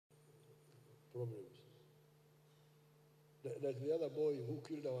problems. Like the other boy who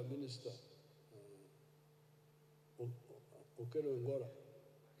killed our minister, Okelo Ngora,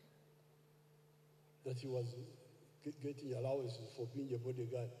 that he was getting allowances for being a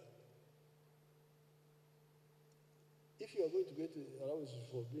bodyguard. If you are going to get allowances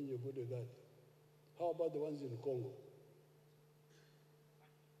for being a bodyguard, how about the ones in Congo?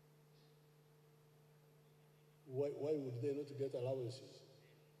 Why would they not get allowances?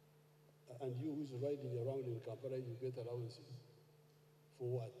 And you who's riding around in Kampala, you get allowances. For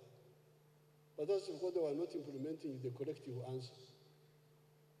what? But that's because they were not implementing the collective answer.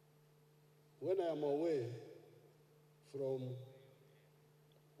 When I am away from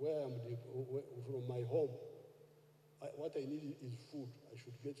where I'm from my home, what I need is food. I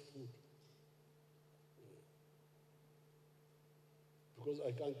should get food. Because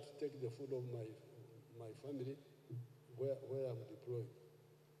I can't take the food of my family where I'm deployed.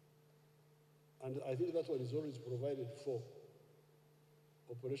 And I think that one is always provided for.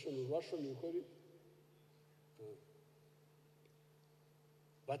 Operational ration, you call it?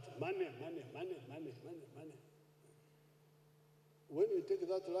 But money. When you take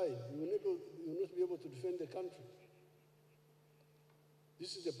that line, you will not be able to defend the country.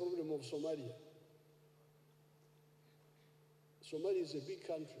 This is the problem of Somalia. Somalia is a big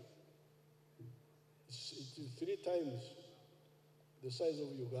country. It is 3 times the size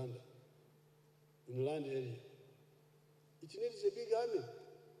of Uganda in land area. It needs a big army.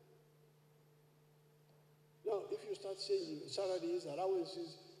 Now, if you start saying salaries,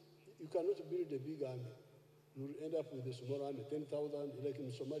 allowances, you cannot build a big army. You will end up with a small army, 10,000, like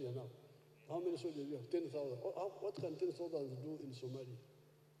in Somalia now. How many soldiers do you have? 10,000. What can 10,000 do in Somalia?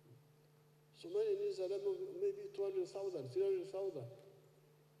 Somalia needs a level of maybe 200,000, 300,000.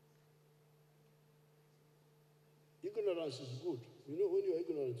 Ignorance is good. You know, when you are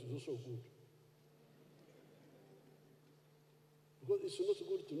ignorant, it's also good. Because it's not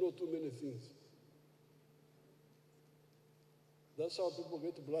good to know too many things. That's how people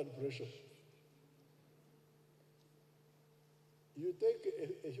get blood pressure. You take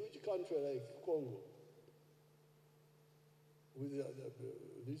a huge country like Congo with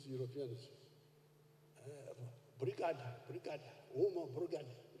these Europeans, brigade.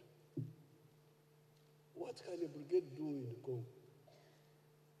 What can a brigade do in Congo?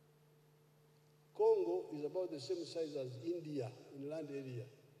 Congo is about the same size as India in land area.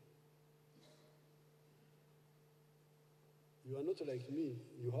 You are not like me.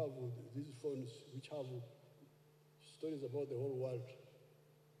 You have these phones which have stories about the whole world.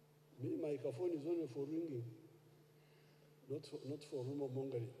 Me, my phone is only for ringing, not for rumor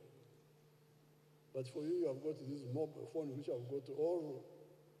mongering. But for you, you have got this mobile phone which have got all.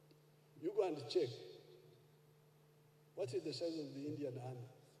 You go and check. What is the size of the Indian army?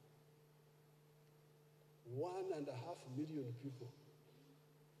 1.5 million people.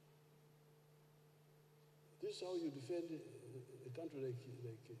 This is how you defend a country like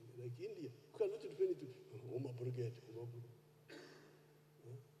India. You cannot defend it with brigade.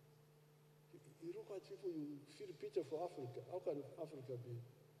 You look at people, you feel pity for Africa. How can Africa be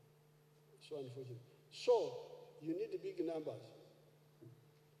so unfortunate? So, you need big numbers.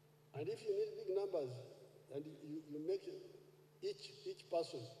 And if you need big numbers, and you make each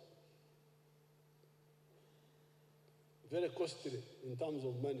person very costly in terms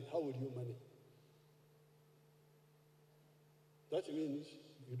of money, how will you manage? That means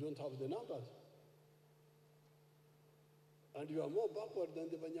you don't have the numbers. And you are more backward than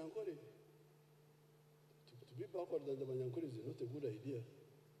the Banyankore. To be backward than the Banyankore is not a good idea.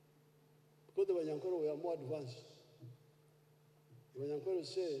 Because the Banyankore were more advanced. The Banyankore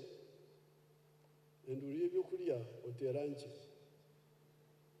say, and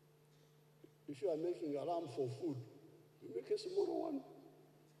if you are making alarm for food, you make a smaller one.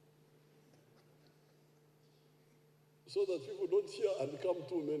 So that people don't hear and come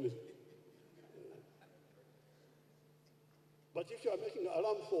too many. But if you are making an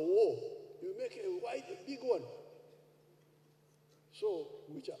alarm for war, you make a big one. So,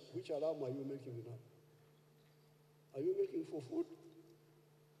 which alarm are you making now? Are you making for food?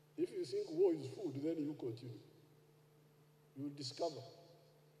 If you think war is food, then you continue. You will discover.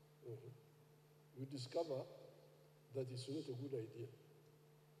 You discover that it's not a good idea.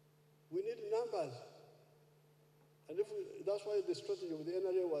 We need numbers. And that's why the strategy of the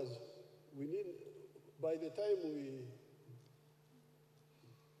NRA was, we need, by the time we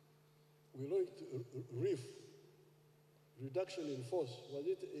launched RIF, reduction in force, was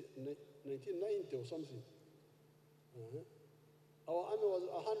it 1990 or something? Our army was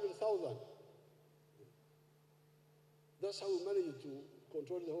 100,000. That's how we managed to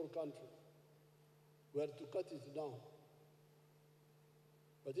control the whole country. We had to cut it down.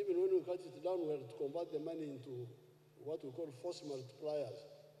 But even when we cut it down, we had to convert the money into what we call force multipliers.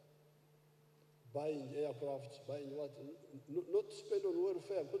 Buying aircrafts, buying what, not spend on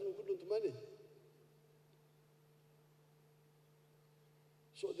welfare because we couldn't manage.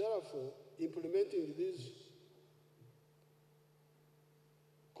 So therefore, implementing these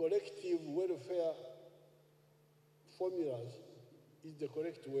collective welfare formulas is the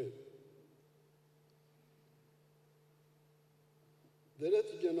correct way. The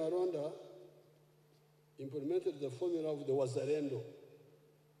late General Ronda implemented the formula of the Wazalendo.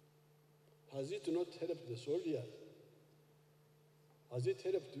 Has it not helped the soldiers? Has it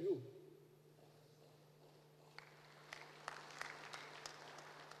helped you?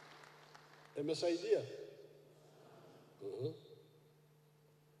 MS idea?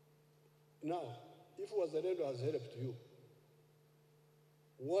 Now, if Wazalendo has helped you,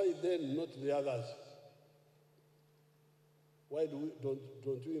 why then not the others? Why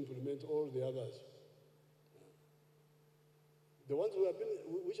don't you implement all the others? The ones who have been,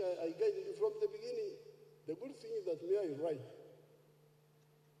 which I guided you from the beginning. The good thing is that Mia is right.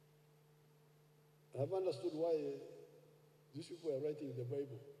 I have understood why these people are writing the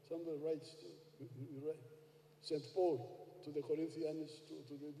Bible. Somebody writes, St. Paul to the Corinthians,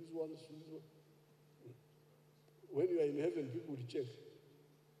 to these ones, to this one. When you are in heaven, people will check.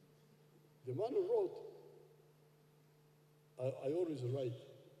 The man who wrote, I always write.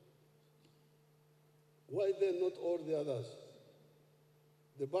 Why then not all the others?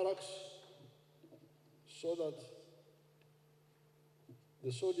 The barracks, so that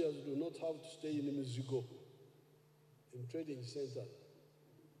the soldiers do not have to stay in Mizigo, in training centers.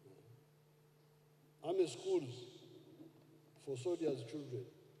 Army schools for soldiers' children.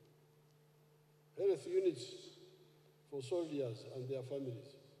 Health units for soldiers and their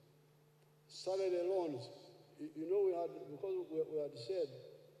families. Salary loans. You know, because we had said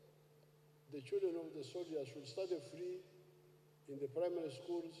the children of the soldiers should study free in the primary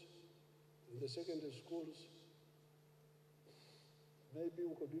schools, in the secondary schools. Maybe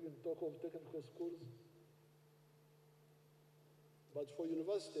we could even talk of technical schools. But for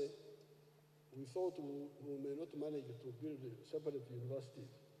university, we thought we may not manage to build separate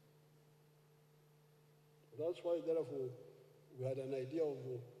universities. That's why, therefore, we had an idea of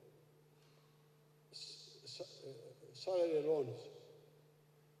salary loans.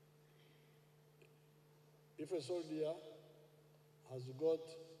 If a soldier has got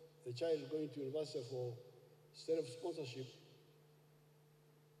a child going to university for self-sponsorship,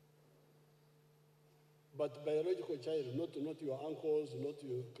 but biological child, not your uncles, not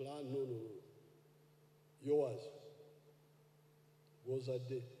your clan, no. Yours was a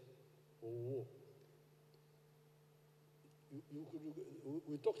day for war.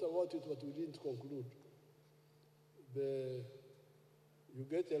 We talked about it, but we didn't conclude. You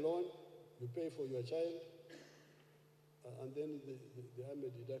get a loan, you pay for your child, and then the army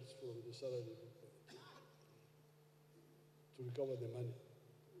deducts from the salary to recover the money.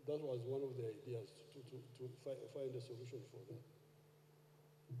 That was one of the ideas to find a solution for that.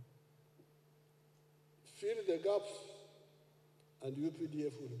 Fill the gaps, and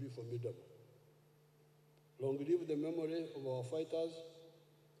UPDF will be formidable. Long live the memory of our fighters,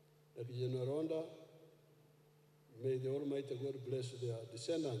 like General Ronda. May the Almighty God bless their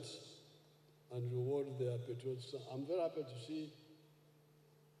descendants and reward their patriots. I'm very happy to see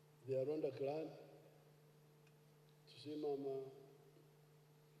the Ronda clan, to see Mama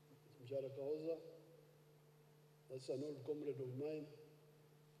Mjara Kahoza. That's an old comrade of mine.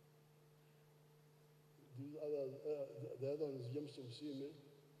 The other one is James Msime.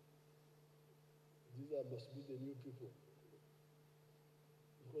 These must be the new people.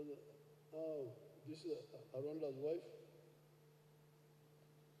 Because, this is Aronda's wife.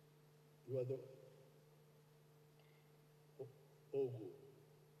 You are the Ogu.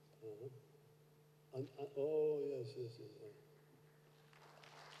 Oh, yes.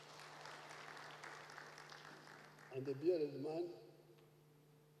 And the bearded man,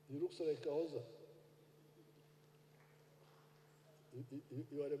 he looks like Kahoza.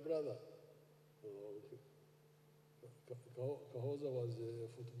 You are a brother. Oh, okay. Kahoza was a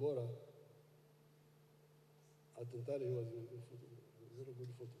footballer. At Ntari, he was a very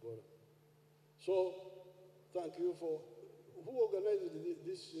good footballer. So, thank you for who organized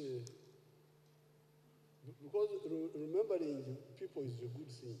this. Because remembering people is a good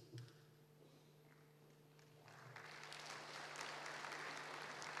thing.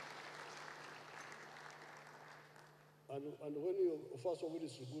 And when you, first of all,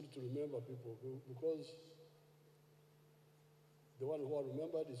 it's good to remember people because the ones who are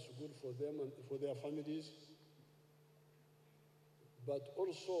remembered, it's good for them and for their families. But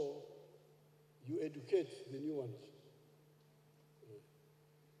also, you educate the new ones.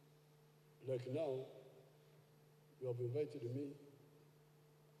 Like now, you have invited me,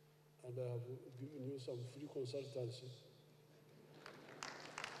 and I have given you some free consultancy.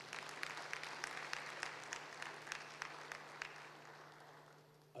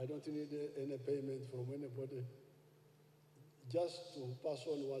 I don't need any payment from anybody, just to pass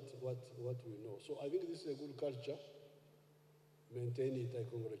on what we know. So I think this is a good culture. Maintain it. I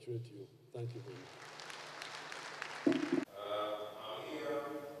congratulate you. Thank you very much. I'm here to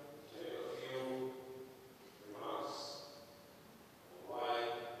make a few remarks on why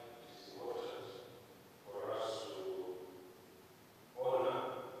it is important for us to honor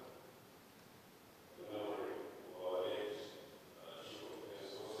the memory of our late Chief of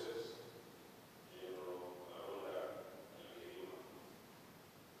Defense Forces, General Arunda Nyakirima.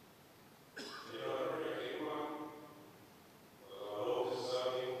 General Arunda Nyakirima was our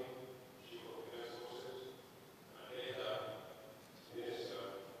longest-serving Chief of Defense Forces and later Minister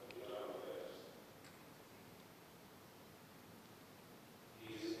of Internal Affairs. He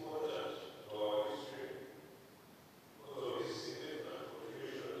is important to our history because of his significant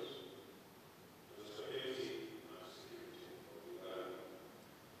contributions to the stability and security of the country.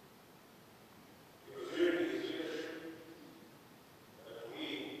 It was during his leadership that we,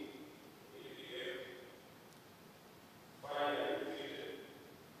 the UPDF, finally defeated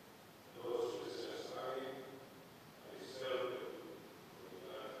those resistance army and expelled them from the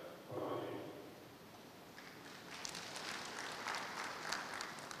parliament.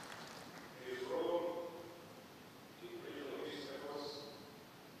 His role in regional peace efforts,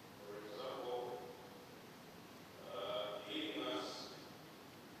 for example, leading us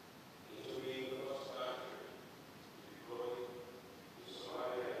into being the first country to deploy to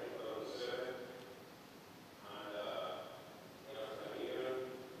Somalia in 2007, and the Afghan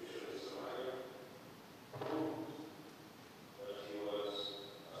mission in Somalia, proved that he was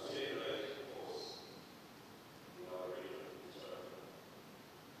a stabilizing force in our region in Israel.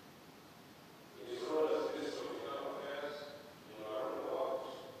 In his role as Minister of Internal Affairs, General Arunda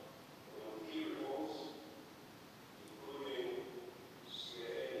worked on key reforms, including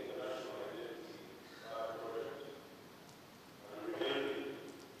spearheading the National Identity Card project and rebuilding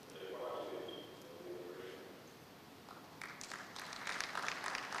the Department of Immigration.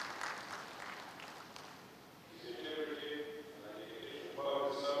 His integrity and dedication to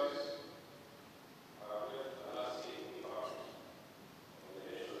public service have left a lasting impact on the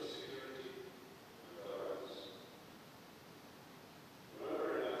nation's security and governance.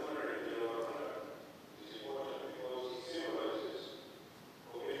 Remembering and honoring General Arunda is important because he symbolizes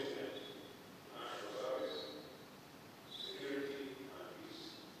commitment to national service, security, and peace.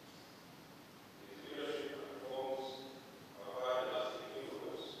 His leadership and reforms have had a lasting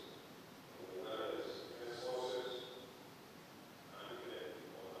influence on Uganda's defense forces and even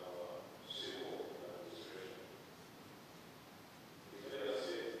on our civil administration. His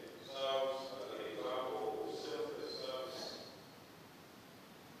legacy serves as an example of selfless service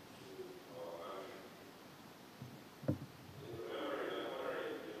to our country. In remembering and honoring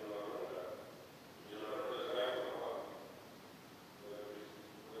General Arunda, General Arunda's life and work,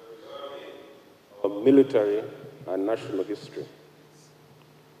 we're preserving our military and national history.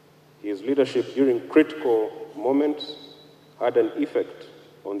 His leadership during critical moments had an effect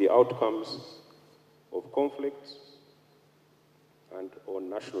on the outcomes of conflicts and on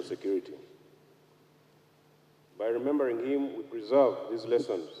national security. By remembering him, we preserve these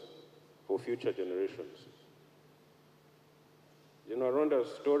lessons for future generations. General Arunda's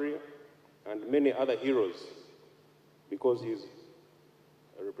story and many other heroes, because he's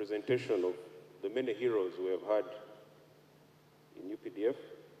a representation of the many heroes we have had in UPDF,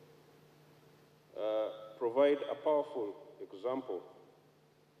 provide a powerful example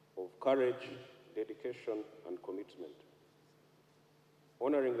of courage, dedication, and commitment.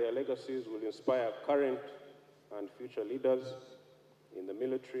 Honoring their legacies will inspire current and future leaders in the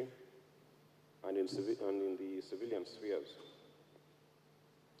military and in the civilian spheres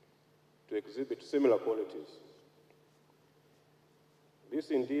to exhibit similar qualities. This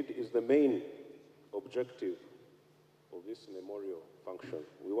indeed is the main objective of this memorial function.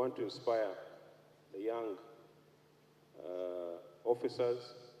 We want to inspire the young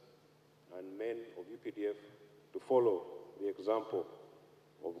officers and men of UPDF to follow the example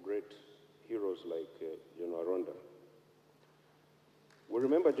of great heroes like General Arunda. We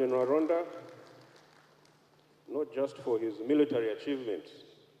remember General Arunda not just for his military achievements,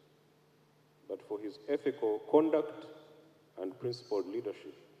 but for his ethical conduct and principled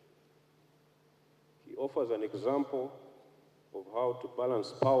leadership. He offers an example of how to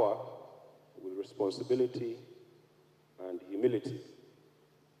balance power with responsibility and humility.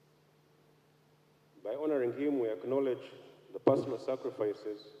 By honoring him, we acknowledge the personal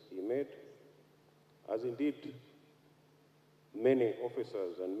sacrifices he made, as indeed many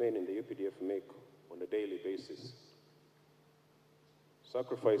officers and men in the UPDF make on a daily basis.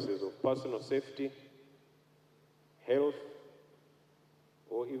 Sacrifices of personal safety, health,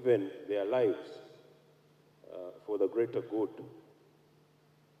 or even their lives for the greater good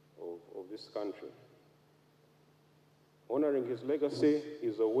of this country. Honoring his legacy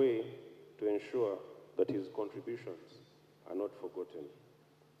is a way to ensure that his contributions are not forgotten.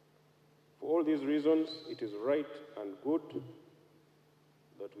 For all these reasons, it is right and good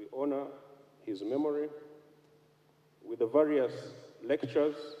that we honor his memory with the various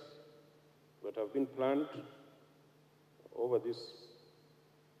lectures that have been planned over this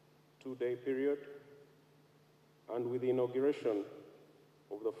two-day period, and with the inauguration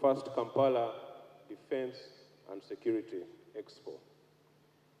of the first Kampala Defense and Security Expo.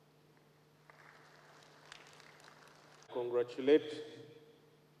 Congratulate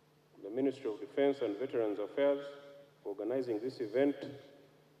the Ministry of Defense and Veterans Affairs for organizing this event,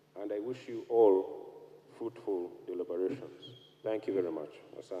 and I wish you all fruitful deliberations. Thank you very much.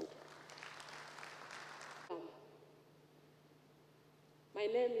 Asante. My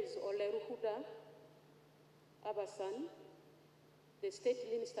name is Oleruhuda Abasan, the State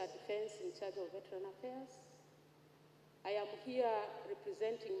Minister of Defense in charge of Veteran Affairs. I am here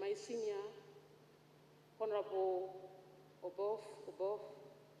representing my senior, Honorable Obof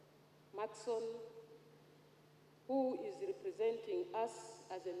Maxon, who is representing us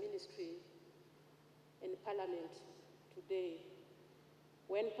as a ministry in Parliament today,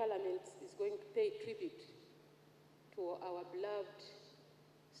 when Parliament is going to pay tribute to our beloved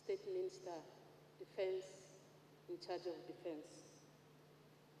State Minister, Defense, in charge of Defense.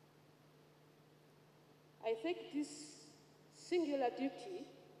 I take this singular duty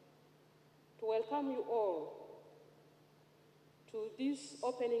to welcome you all to this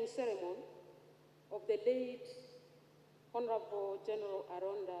opening ceremony of the late Honorable General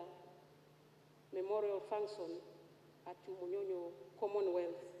Aronda Memorial Function at Umunyonyo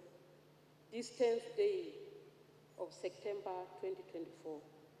Commonwealth, this 10th day of September 2024.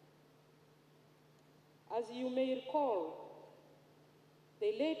 As you may recall,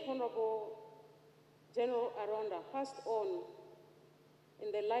 the late Honorable General Aronda passed on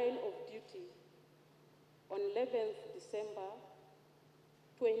in the line of duty on 11th December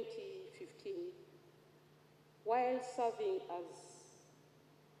 2015, while serving as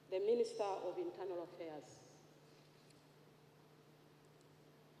the Minister of Internal Affairs.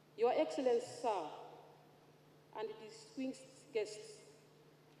 Your Excellency, sir, and distinguished guests,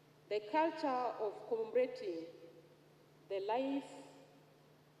 the culture of commemorating the life,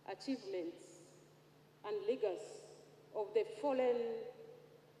 achievements, and legacy of the fallen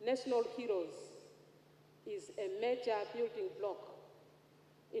national heroes is a major building block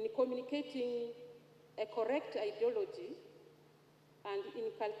in communicating a correct ideology and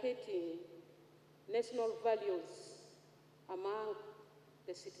inculcating national values among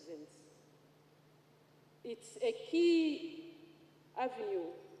the citizens. It's a key avenue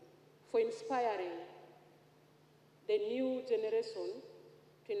for inspiring the new generation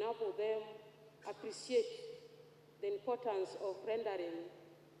to enable them appreciate the importance of rendering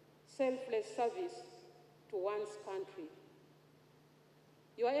selfless service to one's country.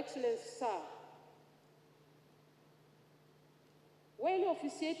 Your Excellency, sir, while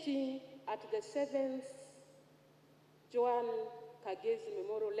officiating at the 7th Joan Kagezi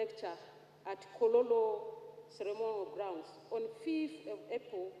Memorial Lecture at Kololo Ceremonial Grounds on 5th of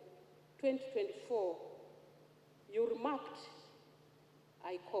April 2024, you remarked,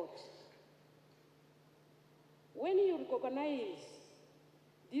 I quote, "When you recognize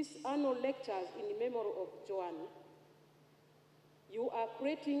these annual lectures in memory of Joan, you are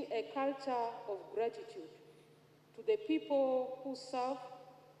creating a culture of gratitude to the people who serve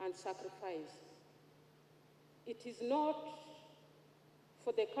and sacrifice. It is not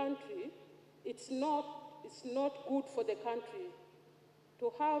for the country, it's not good for the country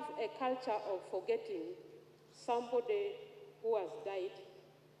to have a culture of forgetting somebody who has died.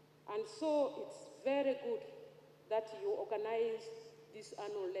 And so it's very good that you organize these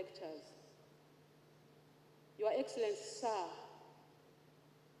annual lectures. Your Excellency, sir,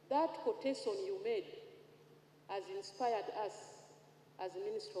 that quotation you made has inspired us as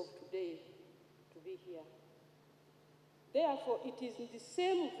Minister of today to be here. Therefore, it is in the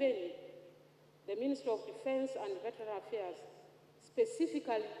same vein the Minister of Defense and Veteran Affairs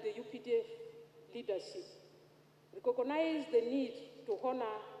specifically the UPDF leadership, recognize the need to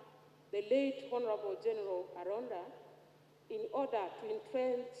honor the late Honorable General Aronda in order to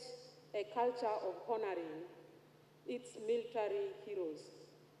entrench a culture of honoring its military heroes.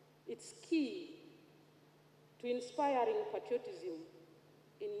 It's key to inspiring patriotism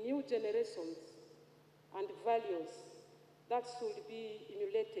in new generations and values that should be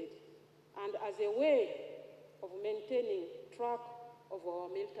emulated, and as a way of maintaining track of our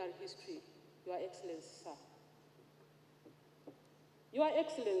military history, Your Excellency, sir. Your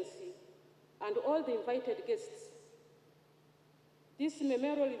Excellency and all the invited guests, this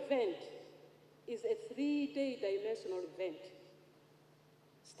memorial event is a 3-day dimensional event,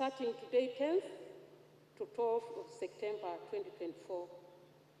 starting today 10th to 12th of September 2024,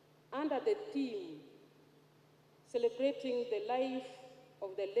 under the theme celebrating the life of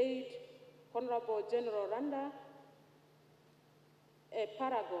the late Honorable General Randa, a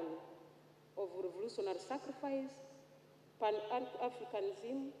paragon of revolutionary sacrifice,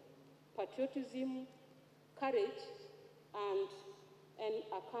 Pan-Africanism, patriotism, courage, and an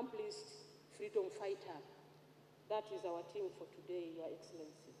accomplished freedom fighter. That is our theme for today, Your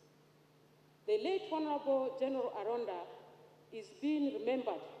Excellency. The late Honorable General Aronda is being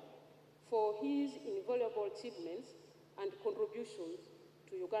remembered for his invaluable achievements and contributions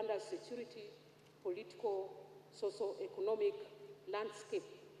to Uganda's security, political, socio-economic landscape,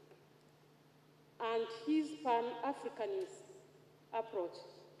 and his Pan-Africanist approach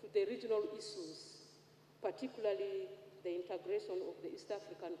to the regional issues, particularly the integration of the East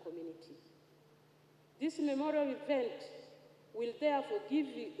African community. This memorial event will therefore give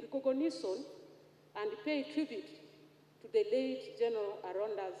recognition and pay tribute to the late General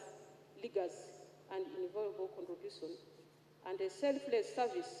Aronda's legacy and invaluable contribution and a selfless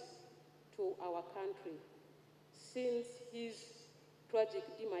service to our country since his tragic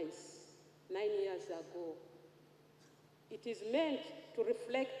demise 9 years ago. It is meant to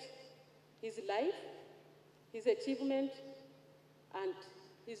reflect his life, his achievement, and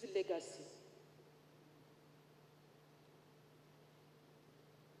his legacy.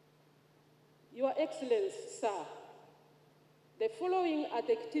 Your Excellency, sir, the following are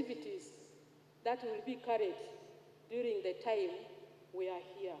the activities that will be carried during the time we are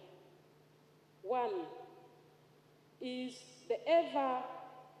here. One is the ever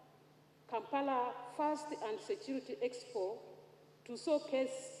Kampala First and Security Expo to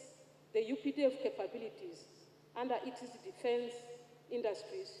showcase the UPDF capabilities under its defense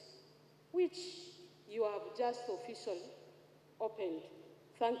industries, which you have just officially opened.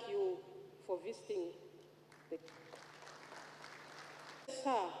 Thank you for visiting the...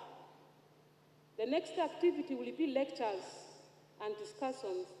 Sir, the next activity will be lectures and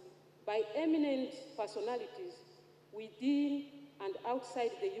discussions by eminent personalities within and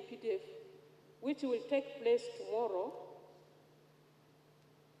outside the UPDF, which will take place tomorrow,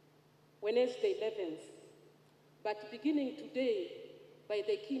 Wednesday 11th, but beginning today by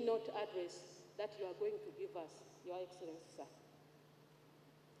the keynote address that you are going to give us, Your Excellency, sir.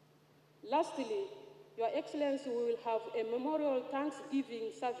 Lastly, Your Excellency, we will have a memorial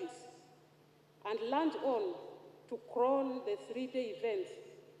Thanksgiving service and launch on to crown the 3-day event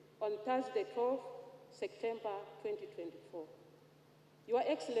on Thursday, 12th September 2024. Your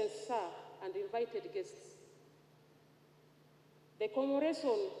Excellency, sir, and invited guests, the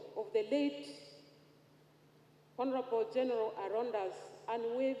commemoration of the late Honorable General Aronda's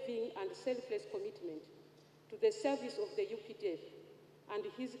unwavering and selfless commitment to the service of the UPDF and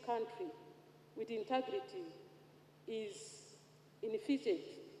his country with integrity is inefficient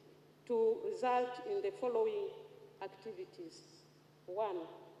to result in the following activities. One,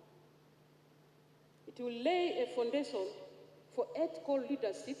 it will lay a foundation for ethical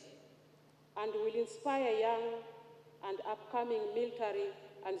leadership and will inspire young and upcoming military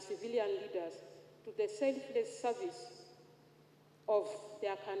and civilian leaders to the selfless service of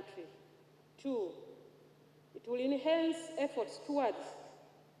their country. Two, it will enhance efforts towards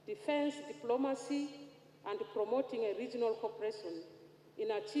defense diplomacy and promoting a regional cooperation in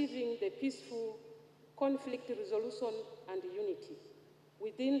achieving the peaceful conflict resolution and unity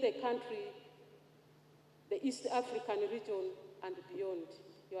within the country, the East African region, and beyond,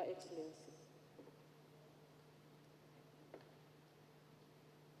 Your Excellency.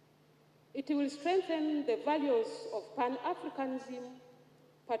 It will strengthen the values of Pan-Africanism,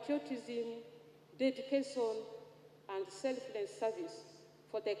 patriotism, dedication, and selfless service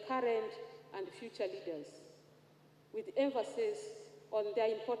for the current and future leaders, with emphasis on their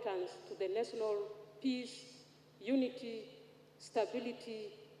importance to the national peace, unity, stability,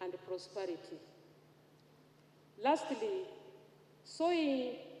 and prosperity. Lastly,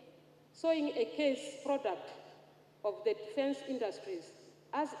 showing a case product of the defense industries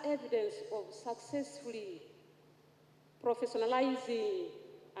as evidence of successfully professionalizing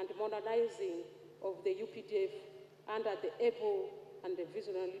and modernizing of the UPDF under the able and the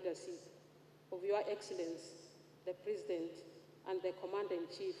visionary leadership of Your Excellency, the President and the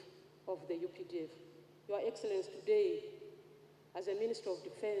Commander-in-Chief of the UPDF. Your Excellency, today, as a Minister of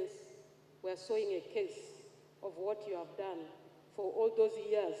Defense, we are showing a case of what you have done for all those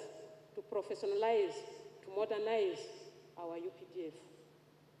years to professionalize, to modernize our UPDF.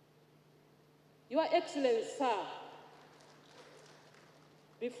 Your Excellency, sir,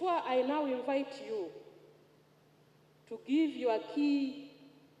 before I now invite you to give your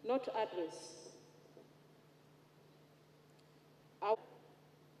keynote address, our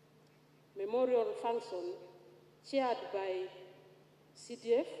memorial function chaired by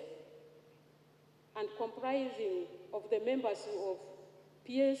CDF and comprising of the members of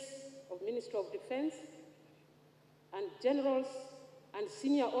PS of Ministry of Defense and generals and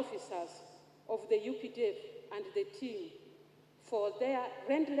senior officers of the UPDF and the team for their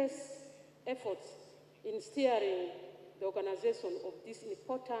relentless efforts in steering the organization of this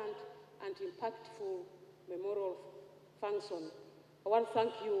important and impactful memorial function. I want to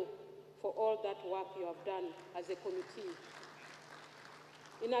thank you for all that work you have done as a committee.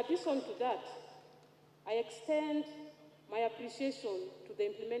 In addition to that, I extend my appreciation to the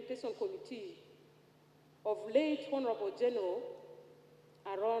Implementation Committee of late Honorable General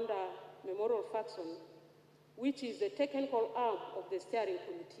Aronda Memorial Faction, which is the technical arm of the steering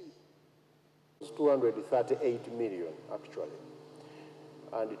committee. It's 238 million, actually.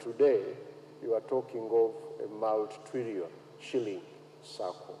 And today, you are talking of a multi-trillion shilling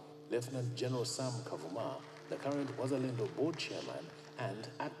circle. Lieutenant General Sam Kavuma, the current Wazalendo board chairman and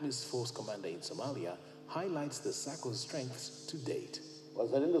ATMIS force commander in Somalia, highlights the SACCO's strengths to date.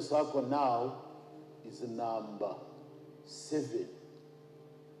 Wazalendo SACCO now is number 7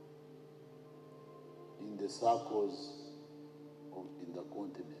 in the SACCOs in the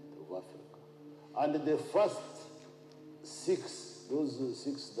continent of Africa. And the first 6, those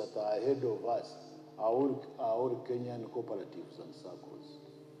 6 that are ahead of us, are all Kenyan cooperatives and SACCOs.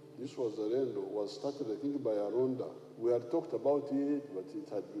 This Wazalendo was started, I think, by Aronda. We had talked about it, but it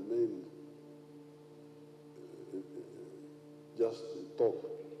had remained just talk.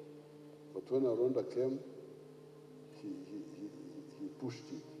 But when Aronda came, he pushed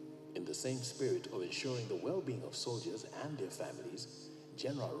it. In the same spirit of ensuring the well-being of soldiers and their families,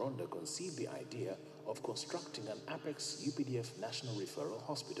 General Aronda conceived the idea of constructing an Apex UPDF National Referral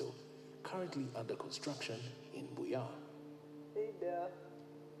Hospital, currently under construction in Buya.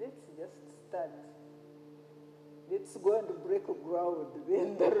 Let's just start. Let's go and break ground,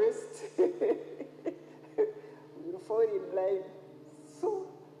 then the rest will fall in line. So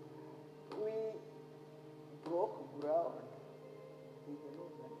we broke ground.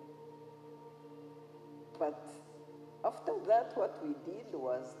 But after that, what we did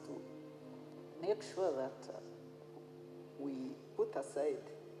was to make sure that we put aside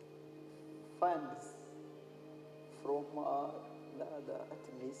funds from the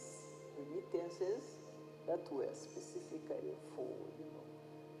ATMIS remittances that were specifically for,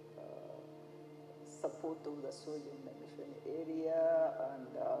 support of the soldier in the mission area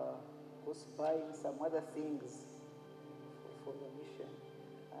and, of course, buying some other things for the mission.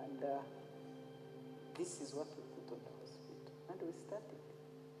 And this is what we put on the hospital. And we started.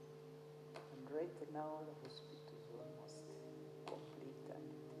 And right now, the hospital is almost complete and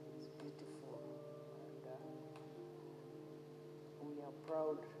it is beautiful. And we are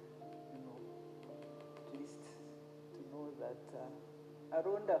proud, at least to know that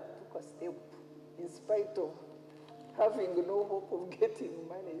Aronda took a step in spite of having no hope of getting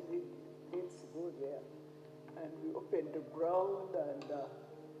money. Let's go there. And we opened the ground, and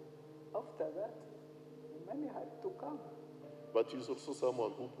after that, the money had to come. But he's also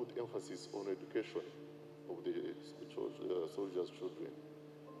someone who put emphasis on education of the soldiers' children,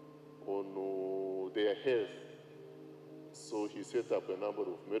 on their health. So he set up a number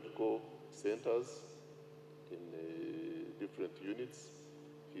of medical centers in different units.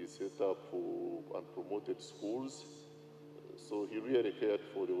 He set up and promoted schools. So he really cared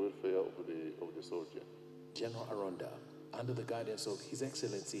for the welfare of the soldier. General Aronda, under the guidance of His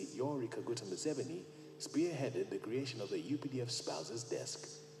Excellency Yoweri Kaguta Museveni, spearheaded the creation of the UPDF Spouses Desk,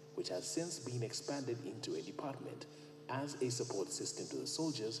 which has since been expanded into a department as a support system to the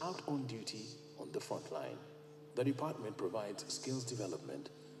soldiers out on duty on the front line. The department provides skills development,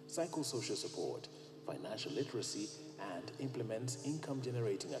 psychosocial support, financial literacy, and implements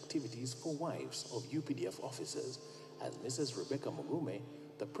income-generating activities for wives of UPDF officers as Mrs. Rebecca Mugume,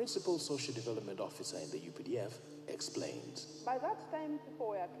 the Principal Social Development Officer in the UPDF, explains. By that time, people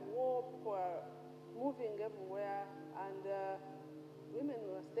were at war, people were moving everywhere, and women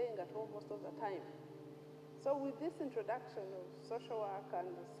were staying at home most of the time. So with this introduction of social work and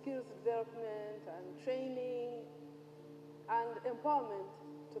skills development and training and empowerment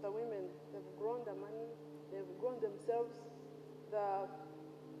to the women, they've grown the money, they've grown themselves.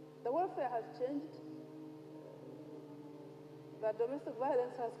 The welfare has changed. The domestic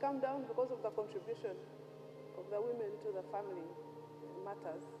violence has come down because of the contribution of the women to the family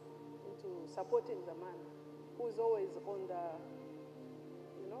matters, into supporting the man who is always on the,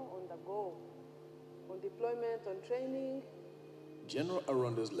 on the go, on deployment, on training. General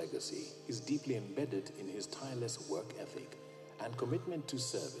Aronda's legacy is deeply embedded in his tireless work ethic and commitment to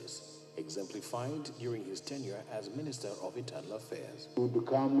service, exemplified during his tenure as Minister of Internal Affairs. He would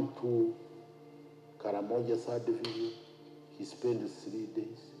come to Karamoja Third Division. He spent 3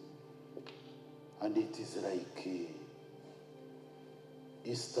 days. And it is like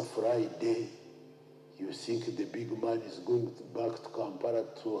Easter Friday. You think the big man is going back to Kampala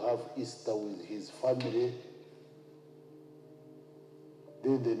to have Easter with his family.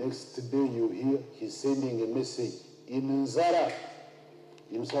 Then the next day you hear he's sending a message in Nzara,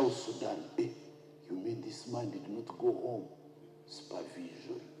 in South Sudan. Hey, you mean this man did not go home?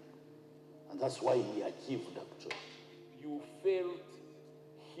 Supervision. And that's why he achieved actually. You felt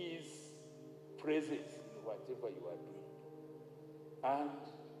his presence in whatever you are doing. And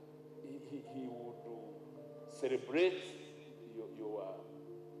he would celebrate your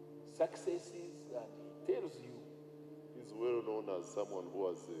successes, and he tells you. He's well known as someone who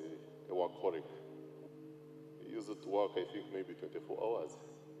was a workaholic. He used to work, I think, maybe 24 hours.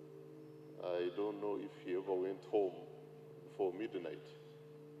 I don't know if he ever went home before midnight.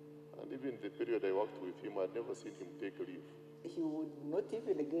 And even the period I worked with him, I'd never seen him take leave. He would not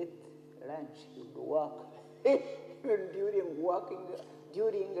even get lunch. He would work even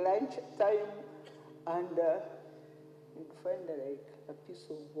during lunch time, and you'd find like a piece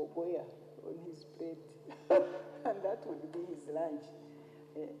of bogoya on his plate, and that would be his lunch.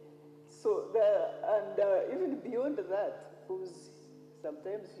 Even beyond that, because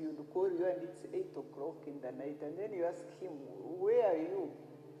sometimes you'd call you and it's 8 o'clock in the night, and then you ask him, "Where are you?"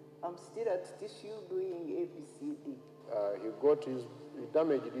 "I'm still at tissue doing ABCD." He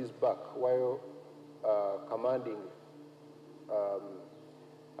damaged his back while commanding,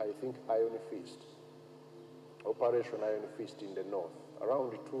 I think, Iron Fist, Operation Iron Fist in the north,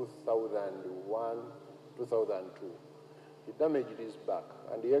 around 2001, 2002. He damaged his back,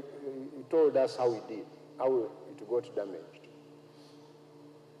 and he told us how it got damaged.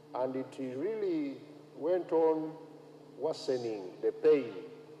 And it really went on worsening the pain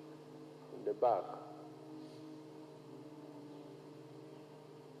in the back.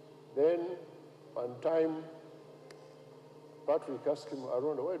 Then, one time, Patrick asked him,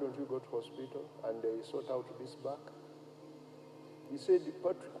 "Aronda, why don't you go to hospital and they sort out this back?" He said,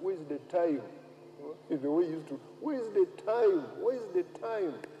 "Patrick, where's the time?" The way he used to, "Where's the time? Where's the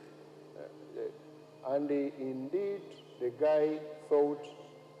time?" And indeed, the guy thought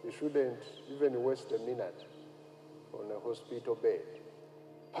he shouldn't even waste a minute on a hospital bed.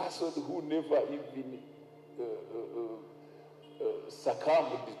 Person who never even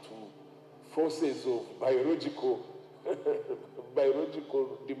succumbed to forces of biological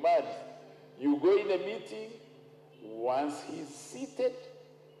demands. You go in a meeting, once he's seated,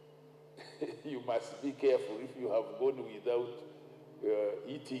 you must be careful if you have gone without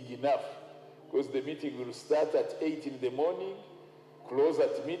eating enough, because the meeting will start at 8 in the morning, close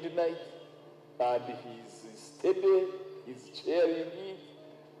at midnight, and he's steady, he's chairing it,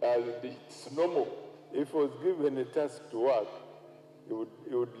 and it's normal. If he was given a task to work, he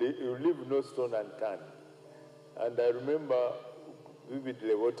would leave no stone unturned. And I remember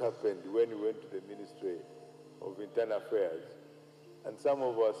vividly what happened when we went to the Ministry of Internal Affairs. And some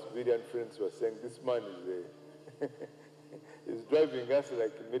of our civilian friends were saying, "This man is driving us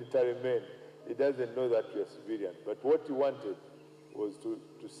like military men. He doesn't know that we are civilian." But what he wanted was to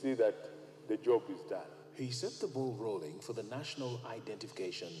see that the job is done. He set the ball rolling for the National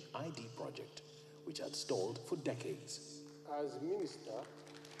Identification ID project, which had stalled for decades. As Minister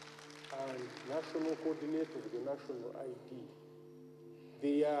and National Coordinator of the National ID,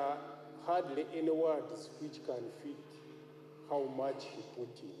 there are hardly any words which can fit how much he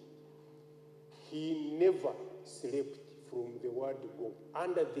put in. He never slept from the word go.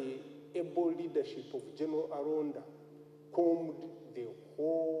 Under the able leadership of General Aronda, combed the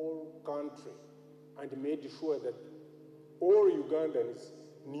whole country and made sure that all Ugandans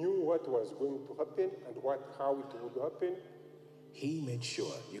knew what was going to happen and how it would happen. He made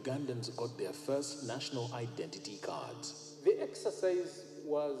sure Ugandans got their first national identity cards. The exercise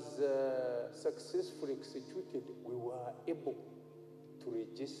was successfully executed. We were able to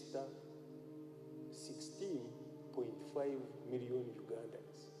register 16.5 million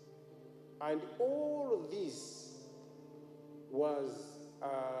Ugandans. And all this was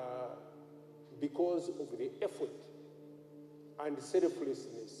because of the effort and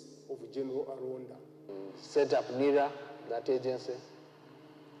selflessness of General Aronda. Set up NIRA, that agency.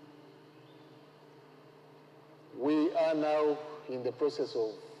 We are now in the process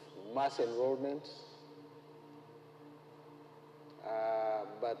of mass enrollment,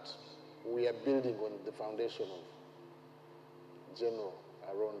 but we are building on the foundation of General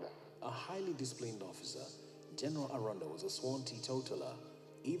Aronda. A highly disciplined officer, General Aronda was a sworn teetotaler,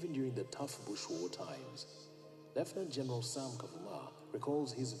 even during the tough Bush War times. Lieutenant General Sam Kavuma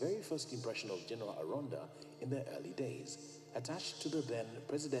recalls his very first impression of General Aronda in the early days, attached to the then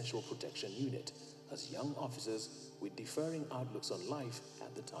Presidential Protection Unit, as young officers with differing outlooks on life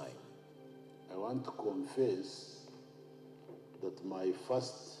at the time. I want to confess that my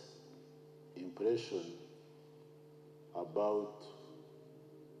first impression about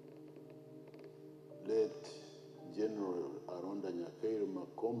late General Aronda Nyakaire, my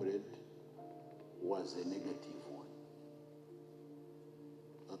comrade, was a negative one.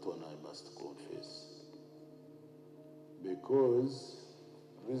 That one I must confess. Because,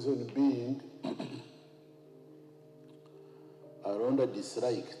 reason being, Aronda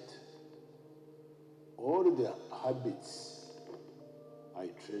disliked all the habits I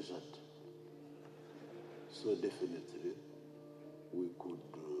treasured. So definitely we could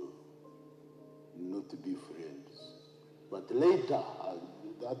not be friends. But later,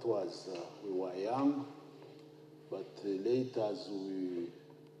 that was, we were young, but later as we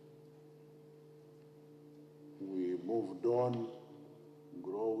moved on,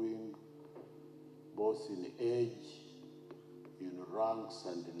 growing, both in age, in ranks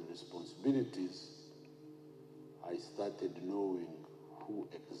and in responsibilities, I started knowing who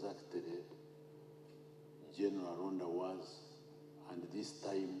exactly General Aronda was, and this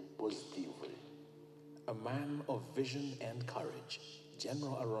time positively. A man of vision and courage,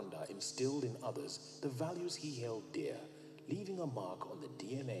 General Aronda instilled in others the values he held dear, leaving a mark on the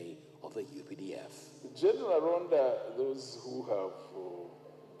DNA of the UPDF. General Aronda, those who have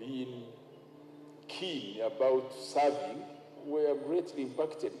been keen about serving, were greatly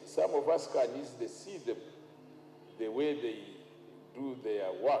impacted. Some of us can easily see them, the way they do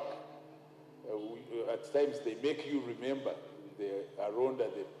their work. At times they make you remember the Aronda,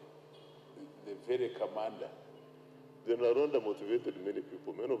 the very commander. General Aronda motivated many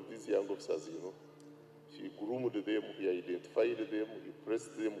people, many of these young officers, you know. He groomed them, he identified them, he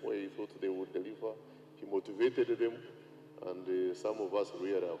pressed them where he thought they would deliver. He motivated them, and some of us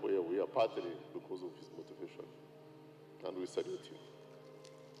really are where we are partly because of his motivation. And we salute him.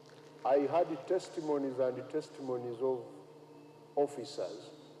 I had testimonies and testimonies of officers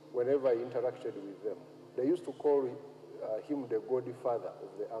whenever I interacted with them. They used to call him the godfather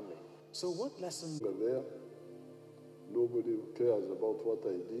of the army. So what lessons? There, nobody cares about what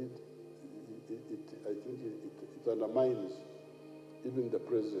I did. I think it undermines even the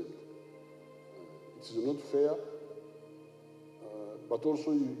president. It is not fair, but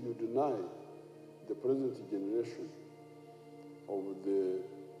also you deny the present generation of the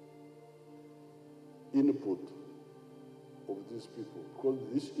input of these people, because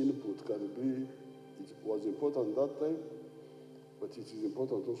this input can be, it was important that time, but it is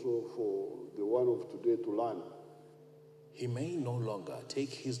important also for the one of today to learn. He may no longer take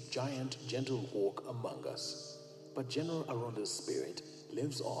his giant gentle walk among us, but General Aronda's spirit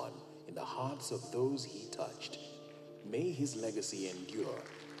lives on in the hearts of those he touched. May his legacy endure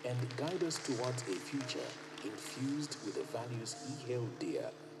and guide us towards a future infused with the values he held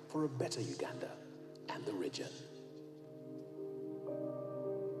dear for a better Uganda and the region.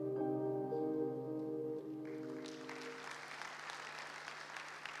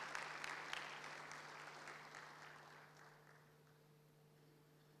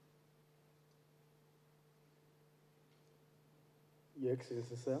 Your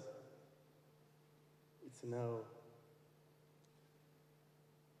Excellency, sir, it's now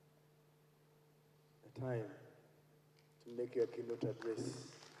the time to make your keynote address.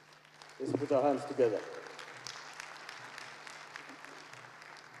 Let's put our hands together.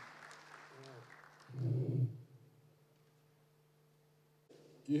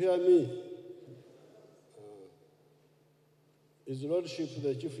 You hear me? His Lordship,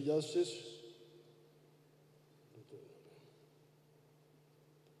 the Chief Justice,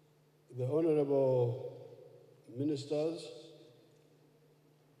 the honorable ministers,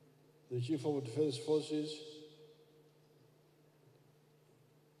 the Chief of Defense Forces,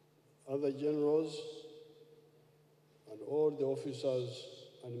 other generals, and all the officers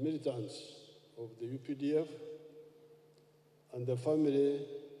and militants of the UPDF, and the family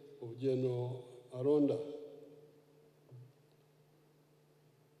of General Aronda.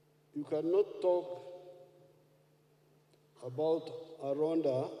 You cannot talk about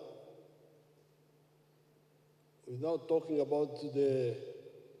Aronda without talking about the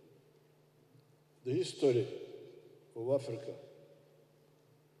history of Africa,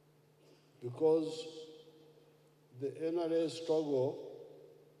 because the NRA struggle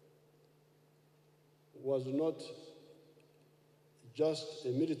was not just a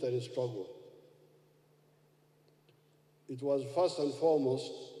military struggle. It was first and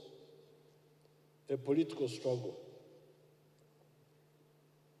foremost a political struggle,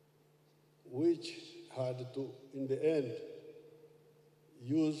 which had to, in the end,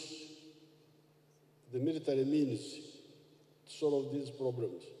 use the military means to solve these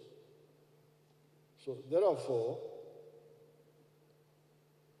problems. So therefore,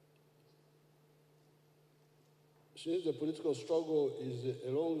 since the political struggle is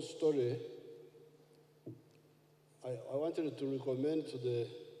a long story, I wanted to recommend to the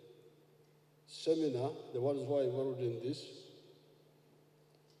seminar, the ones who are involved in this,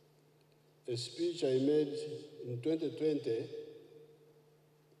 a speech I made in 2020.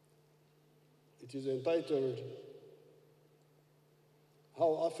 It is entitled,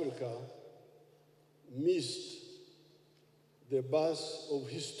 How Africa Missed the Bus of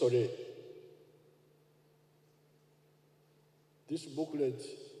History. This booklet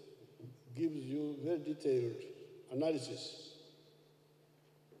gives you very detailed analysis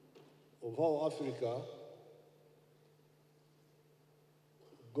of how Africa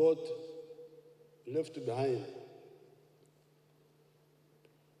got left behind.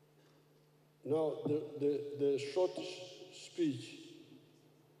 Now, the short speech,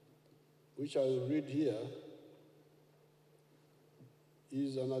 which I will read here,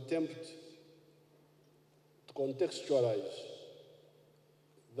 is an attempt to contextualize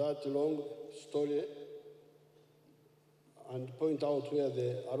that long story and point out where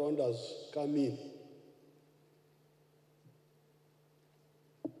the Arondas come in.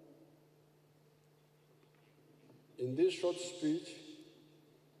 In this short speech,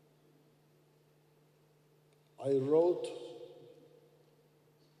 I wrote,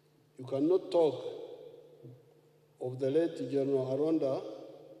 you cannot talk of the late General Aronda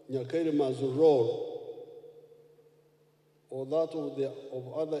Nyakerima's role or that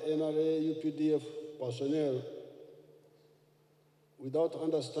of other NRA UPDF personnel without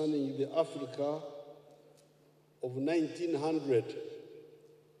understanding the Africa of 1900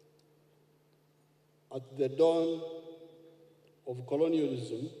 at the dawn of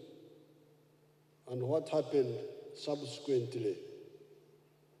colonialism and what happened subsequently.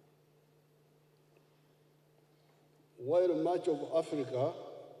 While much of Africa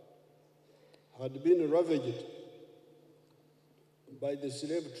had been ravaged by the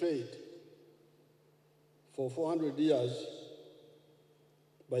slave trade for 400 years,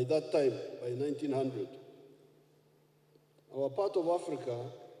 by that time, by 1900, our part of Africa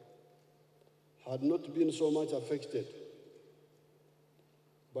had not been so much affected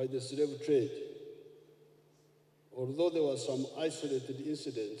by the slave trade, although there were some isolated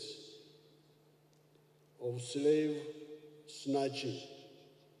incidents of slave snatching.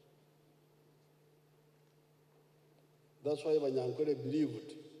 That's why Banyankole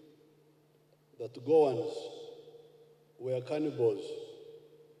believed that Goans were cannibals,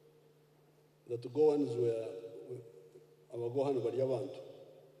 that Goans were Abagohan Bariabantu.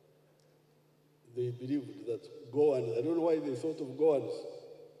 They believed that Goans, I don't know why they thought of Goans,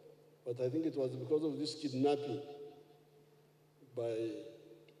 but I think it was because of this kidnapping by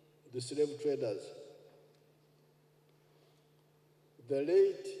the slave traders. The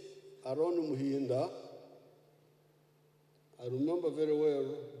late Aron Muhinda, I remember very well,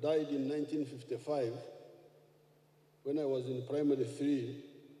 died in 1955 when I was in primary 3,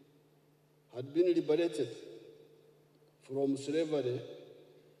 had been liberated from slavery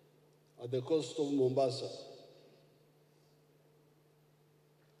at the coast of Mombasa.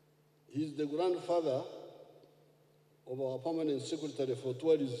 He is the grandfather of our permanent secretary for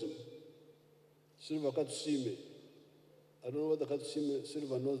tourism, Silva Katusime. I don't know whether Katusime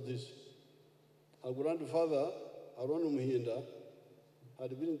Silva knows this. Our grandfather, Aron Muhinda,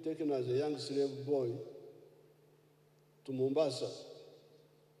 had been taken as a young slave boy to Mombasa.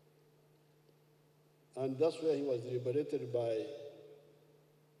 And that's where he was liberated by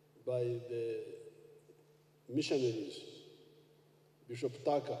by the missionaries, Bishop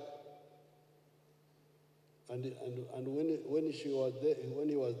Taka. And when he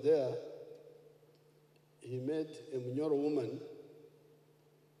was there, he met a Munyoro woman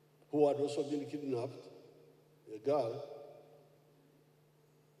who had also been kidnapped, a girl,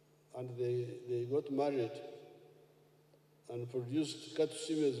 and they got married and produced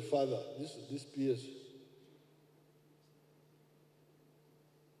Katusime's father, this PS,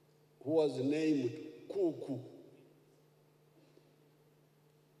 who was named Kuku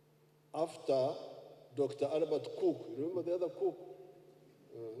after Dr. Albert Cook. You remember the other Cook?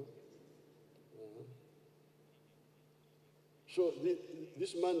 So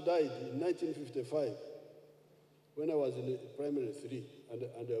this man died in 1955 when I was in primary 3, and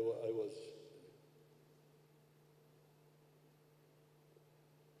I was.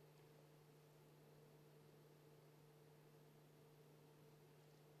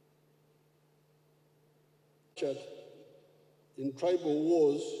 In tribal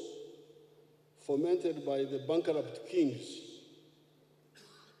wars fomented by the bankrupt kings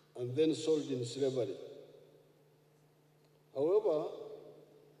and then sold in slavery. However,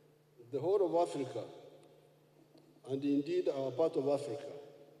 the whole of Africa, and indeed our part of Africa,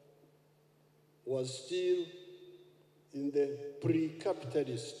 was still in the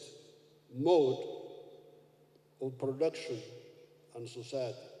pre-capitalist mode of production and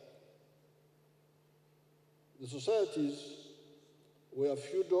society. The societies were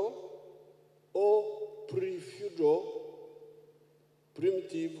feudal or pre-feudal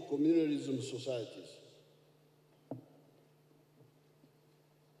primitive communalism societies.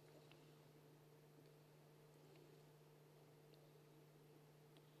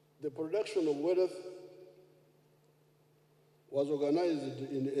 The production of wealth was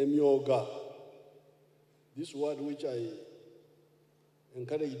organized in emyoga, this word which I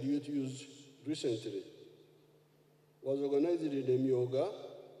encouraged you to use recently, was organized in emyoga,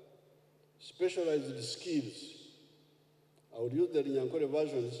 specialized skills. I would use the Nyankore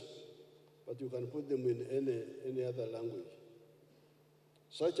versions, but you can put them in any other language,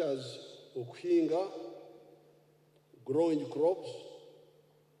 such as okuhinga, growing crops,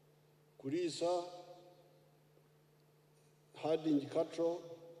 kurisa, herding cattle,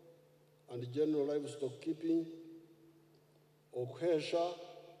 and general livestock keeping, okuhesha,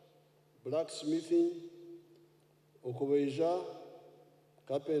 blacksmithing, okubeja,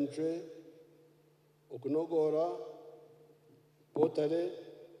 carpentry, okunogora, pottery,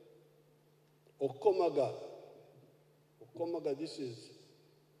 okomaga. Okomaga, this is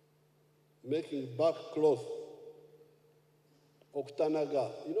making back cloth.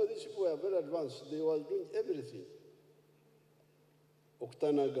 Oktanaga. You know, these people were very advanced. They were doing everything.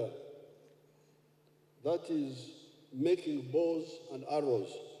 Oktanaga. That is making bows and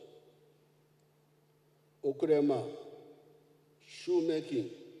arrows. Okurema. Shoemaking.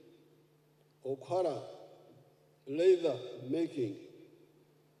 Okhara. Leather making.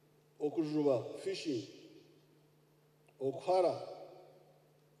 Okujuba. Fishing. Okhara.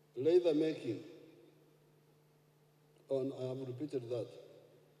 Leather making. And I have repeated that.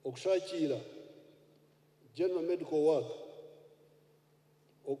 Okshachira, general medical work.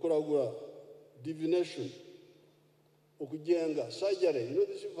 Okuragura, divination. Okujenga, surgery. You know,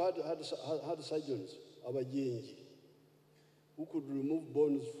 these people had surgeons, abajengi, who could remove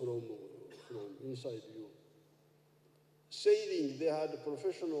bones from inside you. Sailing, they had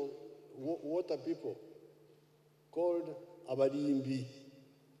professional water people called abarimbi.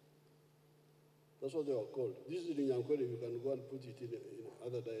 That's what they were called. This is in Nyankore, you can go and put it in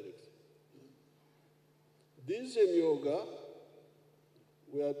other dialects. These yoga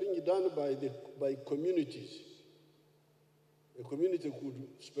were being done by communities. A community could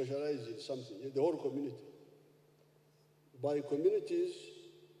specialize in something, the whole community. By communities,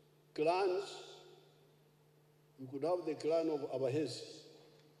 clans, you could have the clan of Abahesi.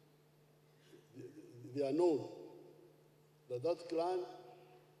 They are known that clan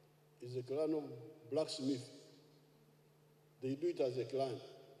is a clan of blacksmith. They do it as a clan.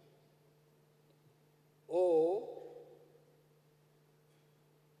 Or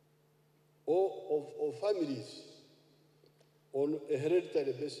of families on a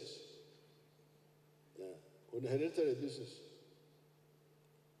hereditary basis. Yeah, on a hereditary basis.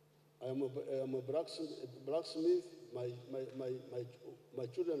 I am a blacksmith. My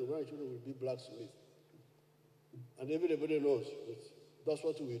children and grandchildren will be blacksmiths. And everybody knows that's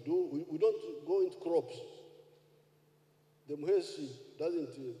what we do. We don't go into crops. The Muhezi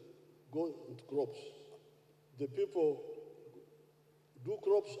doesn't go into crops. The people do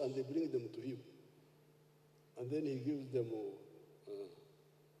crops and they bring them to him. And then he gives them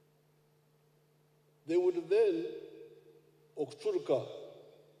They would then okturka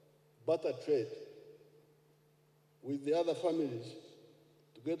barter trade with the other families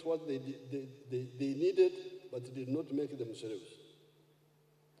to get what they needed but did not make themselves.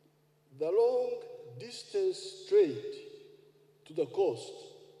 The long distance trade to the coast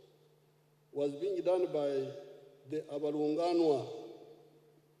was being done by the Abalunganwa.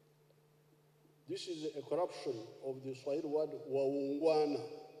 This is a corruption of the Swahili word waungwana.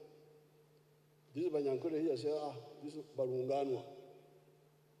 This Banyankole here say, this is Balunganwa.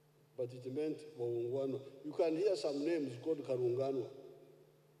 But it meant waungwana. You can hear some names called Karunganwa.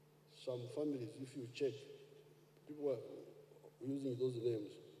 Some families, if you check, people are using those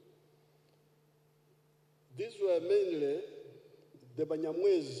names. These were mainly the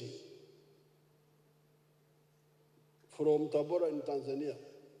Banyamwezi from Tabora in Tanzania.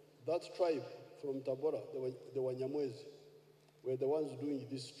 That tribe from Tabora, the Wanyamwezi, were the ones doing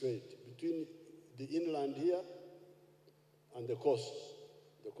this trade between the inland here and the coast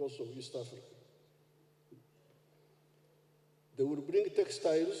of East Africa. They would bring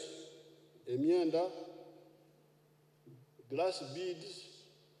textiles, emienda, glass beads,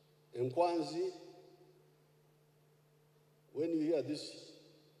 enkwanzi. When you hear this,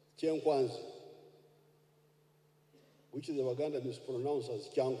 kienkwanzi, which the Waganda mispronounce as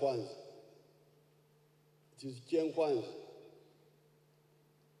kyankwanzi, it is kienkwanzi.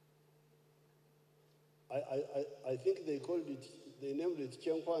 I think they named it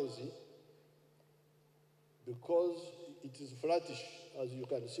kienkwanzi because it is flattish. As you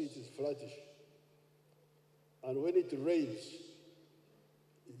can see, it is flattish. And when it rains,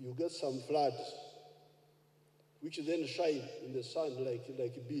 you get some floods, which then shine in the sun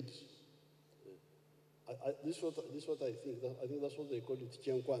like beads. This is what I think. I think that's what they call it,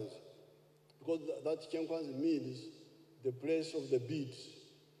 kienkwanzi. Because that kienkwanzi means the place of the beads,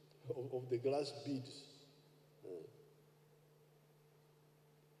 of the glass beads.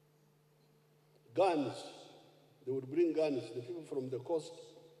 Guns, they would bring guns. The people from the coast,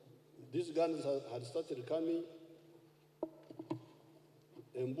 these guns had started coming.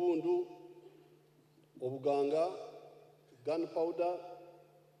 Mbundu, Obuganga, gunpowder,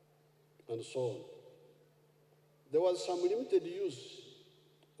 and so on. There was some limited use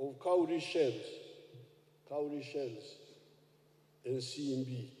of cowrie shells, and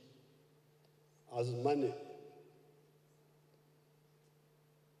CMB as money.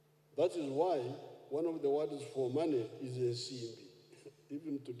 That is why one of the words for money is a CMB.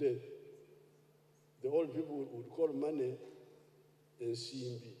 Even today, the old people would call money a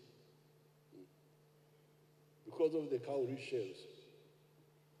CMB because of the cowrie shells.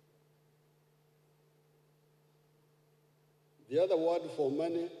 The other word for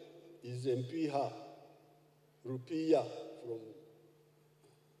money is mpiha, rupiah from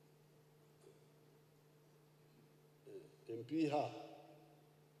mpiha,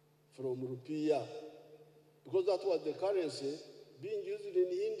 from rupiah, because that was the currency being used in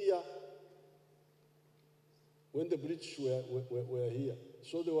India when the British were here.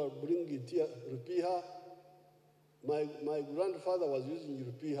 So they were bringing it here, rupiah. My grandfather was using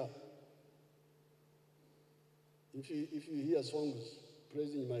rupiah. If you hear songs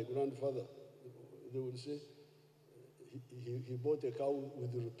praising my grandfather, they will say he bought a cow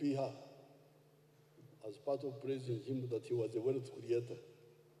with rupiah as part of praising him that he was a wealth creator.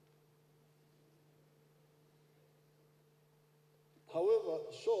 However,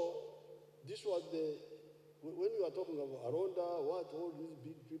 so this was when you are talking about Aronda, what all these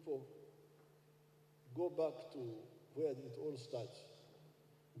big people, go back to where it all starts.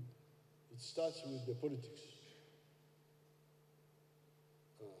 It starts with the politics.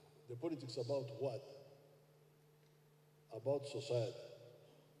 The politics about what? About society.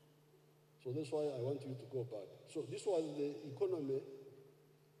 So that's why I want you to go back. So this was the economy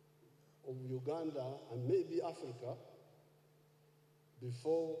of Uganda and maybe Africa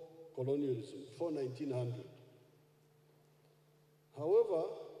before colonialism, before 1900. However,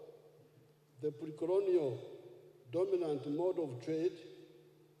 the pre-colonial dominant mode of trade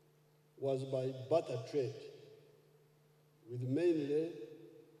was by barter trade, with mainly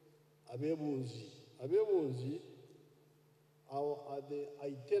abebunzi. Abebunzi are the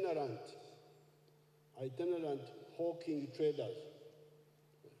itinerant hawking traders.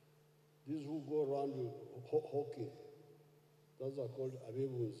 These who go around hawking. Those are called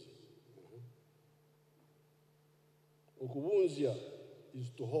abebunzi. Okubunzia is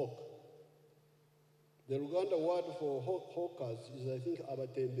to hawk. The Luganda word for hawkers is, I think,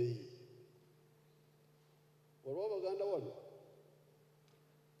 abatembei. What Abaganda one?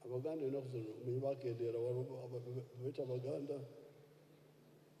 Abaganda enough to Abaganda.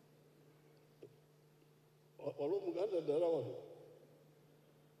 waliwo muganda ddala wano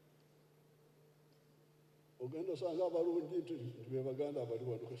ogenda osanga abalungi nti be baganda abali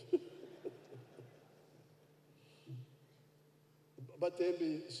wano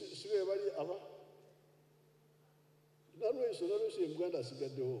batembi si be bali aba nalweso muganda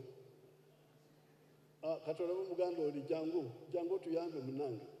asigaddewo kati olaba omuganda oli jangu otuyambe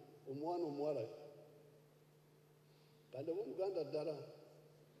munange omwana omuwala kandi oba omuganda ddala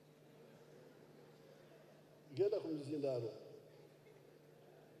genda ku mizindaalo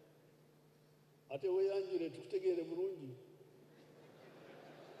ate weyanjire tukutegeere bulungi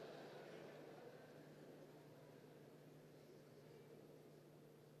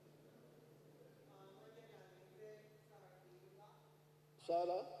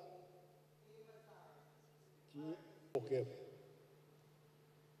Sara? Okay.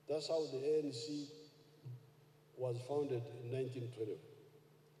 That's how the ANC was founded in 1912.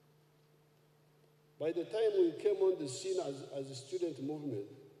 By the time we came on the scene as a student movement,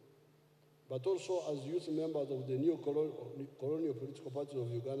 but also as youth members of the new colonial political parties of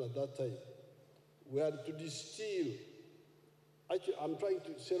Uganda at that time, we had to distill. Actually, I'm trying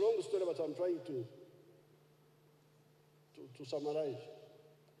to, it's a long story, but I'm trying to summarize.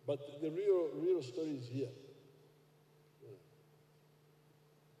 But the real story is here.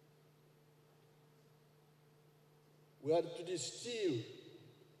 We had to distill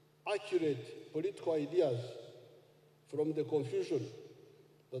accurate political ideas from the confusion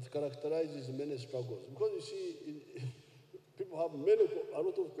that characterizes many struggles. Because you see, people have a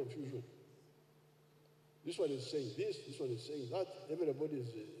lot of confusion. This one is saying this one is saying that. Everybody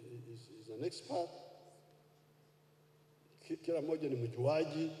is an expert. Kila moja ni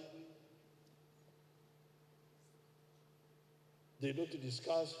mjuaji. They don't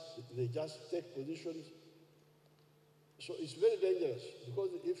discuss, they just take positions. So it's very dangerous because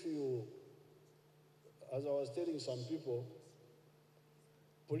if you, as I was telling some people,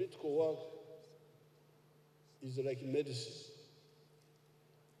 political work is like medicine.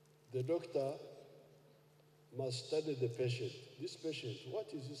 The doctor must study the patient. This patient,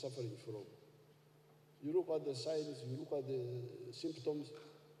 what is he suffering from? You look at the signs, you look at the symptoms.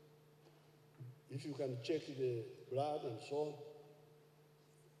 If you can check the blood and so on,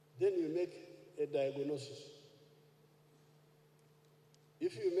 then you make a diagnosis.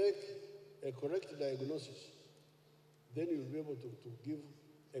 If you make a correct diagnosis, then you'll be able to give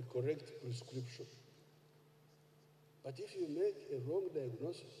a correct prescription. But if you make a wrong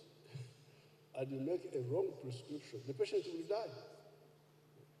diagnosis and you make a wrong prescription, the patient will die.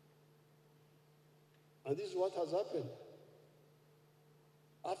 And this is what has happened.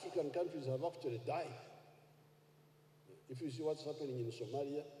 African countries have actually died. If you see what's happening in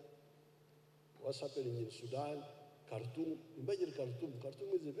Somalia, what's happening in Sudan, Khartoum, imagine Khartoum.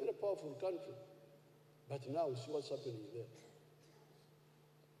 Khartoum is a very powerful country. But now see what's happening there.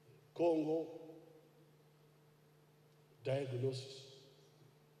 Congo, diagnosis.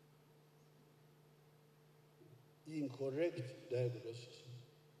 Incorrect diagnosis.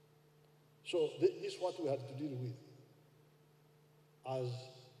 So this is what we had to deal with as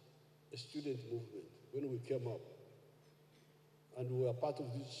a student movement when we came up. And we were part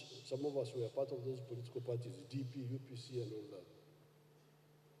of this, some of us were part of those political parties, DP, UPC, and all that.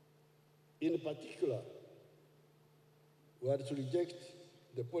 In particular, we had to reject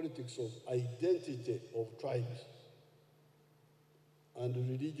the politics of identity of tribes and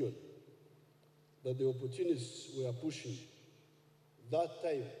religion that the opportunists were pushing that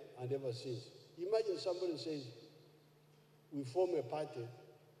time and ever since. Imagine somebody says, we form a party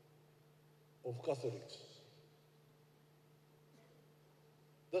of Catholics.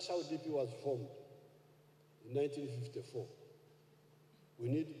 That's how DP was formed in 1954. We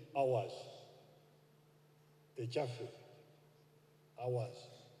need hours, a chaffee, hours,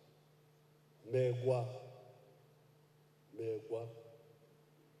 megwa. Even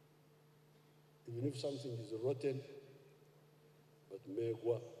if something is rotten, but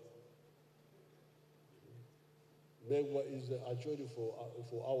megwa. Megwa is actually for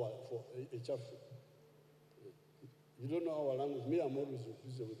a chaffee. You don't know our language. Me, I'm always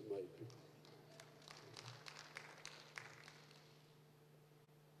busy with my people.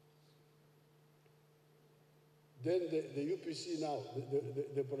 Then the UPC now,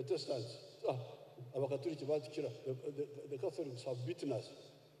 the Protestants, the Catholics have beaten us.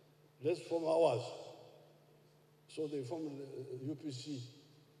 Let's form ours. So they formed the UPC.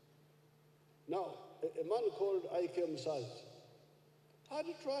 Now, a man called Ike Musaz had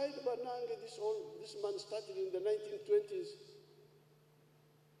tried Banange, this man started in the 1920s,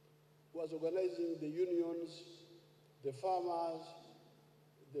 was organizing the unions, the farmers,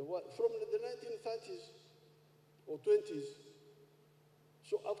 from the 1930s. or 20s.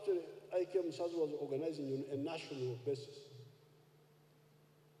 So actually, MUSEVENI was organizing on a national basis.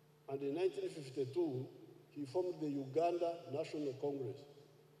 And in 1952, he formed the Uganda National Congress.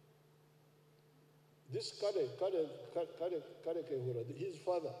 This Kare Kehura, his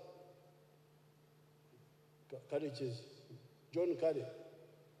father, Kareches, John Kare,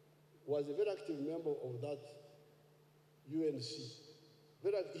 was a very active member of that UNC.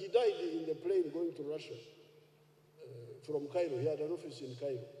 He died in the plane going to Russia from Cairo. He had an office in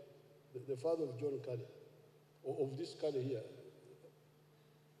Cairo, the father of John Kare, of this Kare here.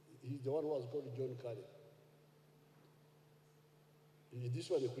 He's the one who was called John Kare. Is this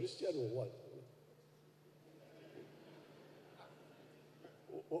one a Christian or what?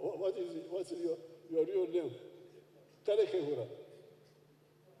 What is it? What's your real name? Kare Kehura.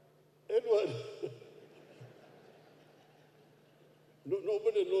 Edward.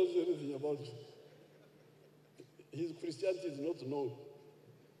 Nobody knows anything about it. His Christianity is not known.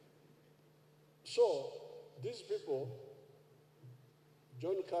 So, these people,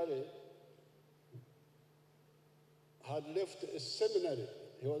 John Kare had left a seminary.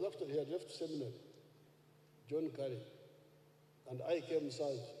 He had left seminary. John Kare and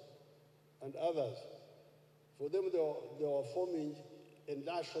MUSEVENI and others. For them, they were forming a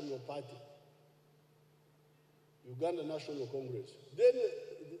national party, Uganda National Congress. Then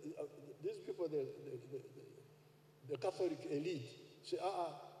these people, the Catholic elite, say,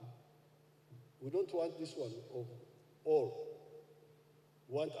 we don't want this one of all.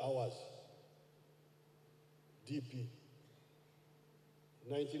 We want ours. DP,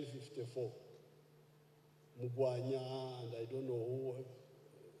 1954. Mugwanya and I don't know who,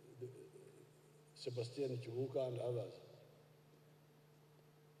 Sebastian Chibuka and others.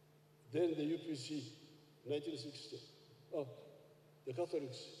 Then the UPC, 1960. Oh, the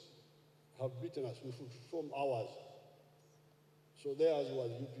Catholics have beaten us. We should form ours. So theirs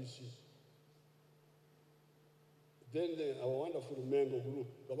was UPC. Then our wonderful Mengo group,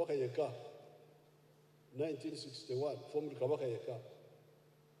 Kabaka Yeka, 1961, formed Kabaka Yeka.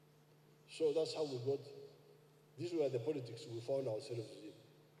 So that's how we got. These were the politics we found ourselves in.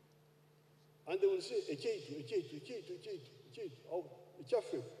 And they will say, oh,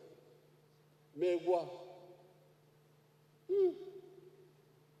 Megwa.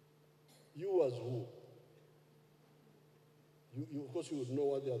 You was who? Of course, you would know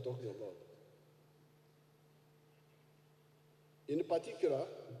what they are talking about. In particular,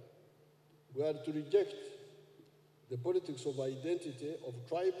 we are to reject the politics of identity of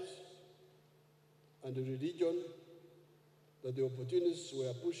tribes and religion that the opportunists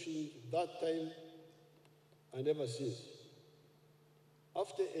were pushing that time and ever since.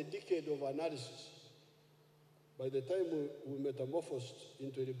 After a decade of analysis, by the time we metamorphosed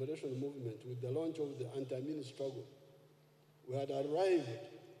into a liberation movement with the launch of the anti-Amin struggle, we had arrived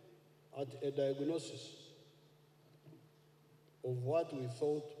at a diagnosis of what we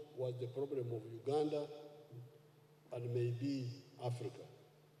thought was the problem of Uganda and maybe Africa.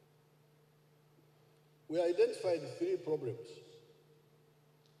 We identified 3 problems,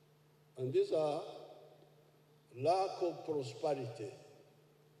 and these are lack of prosperity,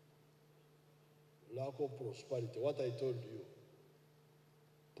 what I told you,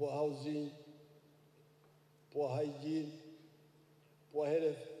 poor housing, poor hygiene, poor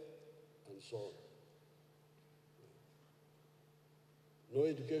health, and so on. No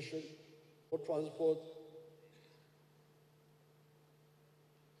education, no transport.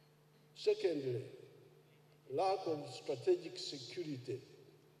 Secondly, lack of strategic security.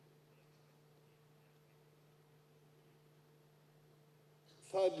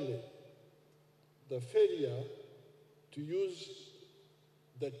 Thirdly, the failure to use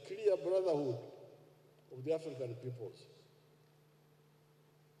the clear brotherhood of the African peoples.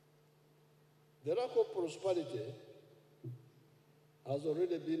 The lack of prosperity has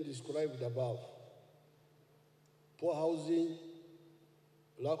already been described above. Poor housing,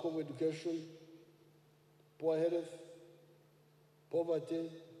 lack of education, poor health, poverty,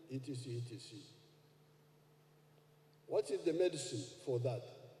 etc., etc. What is the medicine for that?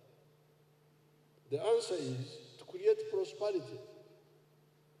 The answer is to create prosperity.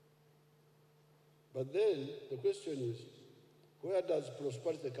 But then the question is, where does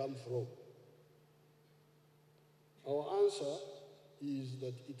prosperity come from? Our answer is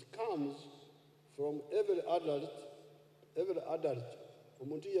that it comes from every adult,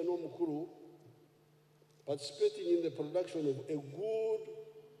 umuntu yena omukuru, participating in the production of a good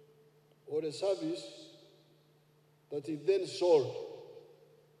or a service that is then sold.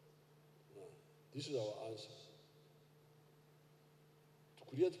 This is our answer. To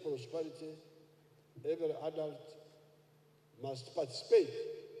create prosperity, every adult, must participate.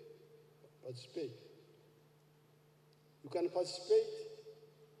 Participate. You can participate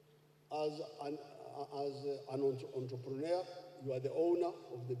as an entrepreneur, you are the owner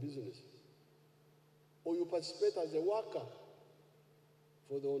of the business. Or you participate as a worker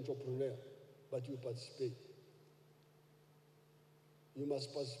for the entrepreneur, but you participate. You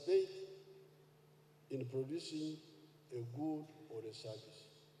must participate in producing a good or a service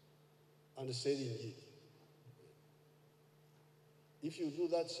and selling it. If you do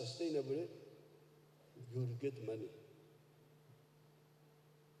that sustainably, you will get money.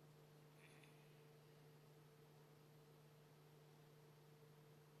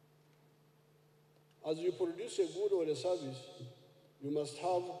 As you produce a good or a service, you must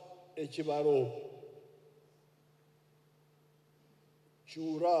have a chibaro,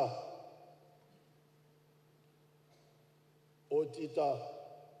 chura, otita.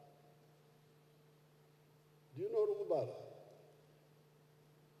 Do you know rukbara?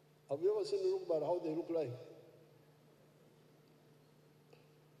 Have you ever seen rukbara, how they look like?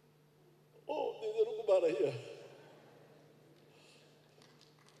 Oh, there's a rukbara here.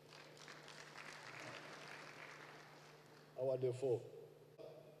 Our default.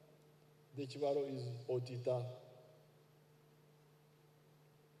 The chibaro is otita.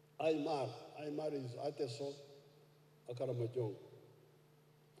 Aymar is ateso akaramajong.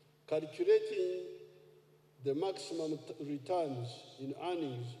 Calculating the maximum returns in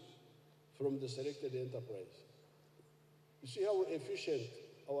earnings from the selected enterprise. You see how efficient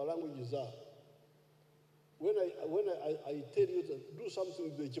our languages are. When I tell you to do something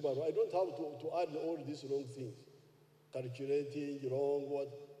with the chibaro, I don't have to add all these wrong things. Calculating, wrong,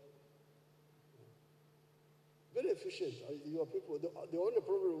 what? Very efficient. Your people, the only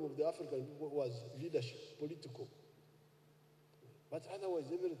problem of the African people was leadership, political. But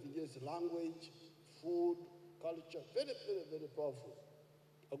otherwise, everything else, language, food, culture, very, very, very powerful.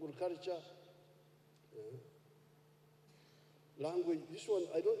 Agriculture, language. This one,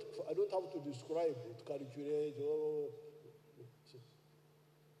 I don't have to describe it, calculate.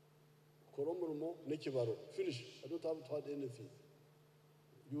 Koromormo, Nechivaro, finish. I don't have to add anything.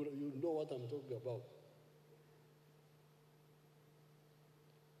 You know what I'm talking about.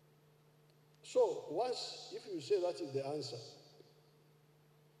 So once, if you say that is the answer,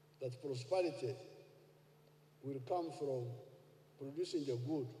 that prosperity will come from producing a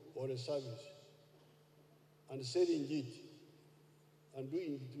good or a service and selling it and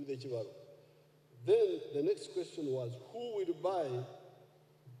doing it with the chibaro, then the next question was, who will buy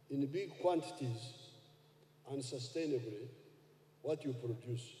in big quantities and sustainably what you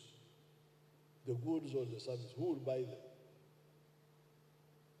produce, the goods or the service? Who will buy them?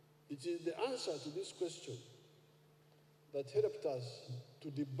 It is the answer to this question that helped us to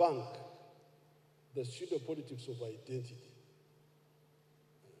debunk the pseudo-politics of identity.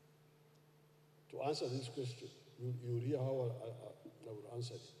 To answer this question, you hear how I will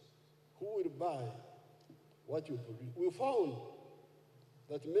answer it. Who will buy what you produce? We found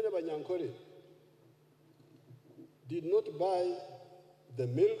that many Banyankore did not buy the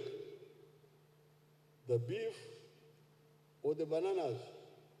milk, the beef, or the bananas,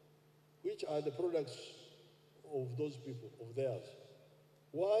 which are the products of those people, of theirs.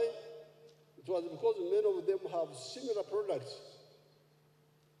 Why? It was because many of them have similar products.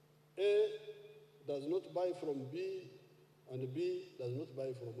 A does not buy from B, and B does not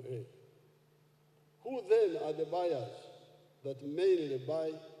buy from A. Who then are the buyers that mainly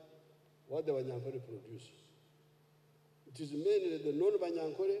buy what the Banyankore produce? It is mainly the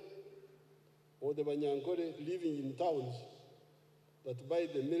non-Banyankore or the Banyankore living in towns that buy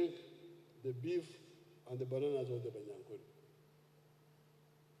the milk, the beef, and the bananas of the Banyankore.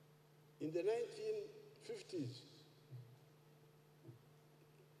 In the 1950s,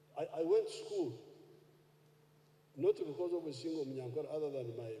 I went to school, not because of a single Banyankore other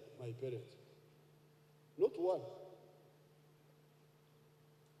than my parents. Not one.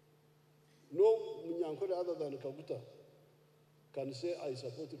 No Munyankore other than Kaguta can say, I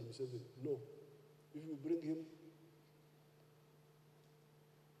supported Museveni. No. If you bring him,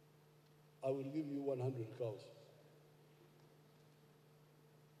 I will give you 100 cows.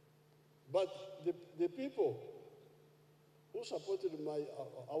 But the people who supported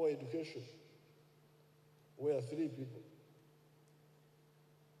our education were three people.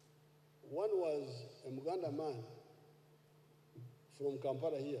 One was a Muganda man from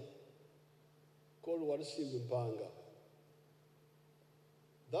Kampala here, called Warisimbi Mpanga.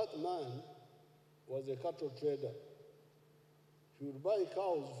 That man was a cattle trader. He would buy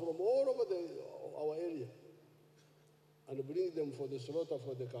cows from all over our area and bring them for the slaughter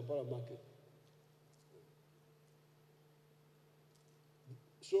for the Kampala market.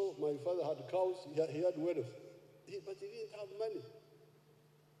 So my father had cows, he had wealth, but he didn't have money.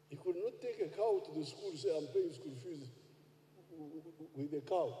 He could not take a cow to the school, say, I'm paying school fees with the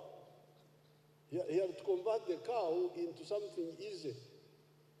cow. He had to convert the cow into something easy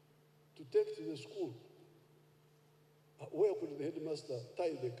to take to the school. Where could the headmaster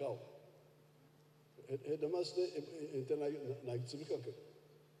tie the cow? Headmaster,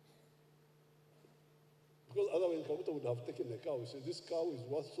 because otherwise Kaguta would have taken the cow. He said, this cow is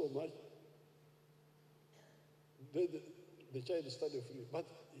worth so much. The child studied free, but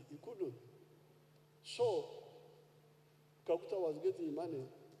he couldn't. So Kaguta was getting money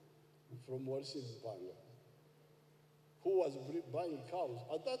from Walsin Panga, who was buying cows.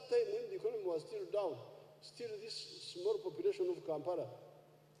 At that time, when the economy was still down, still this small population of Kampala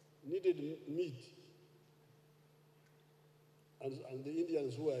needed meat. And the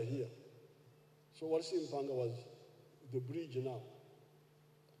Indians who were here. So Walsin Panga was the bridge now.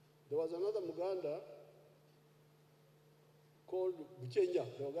 There was another Muganda called Buchenya.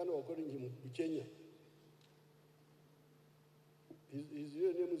 The Uganda were calling him Buchenya. His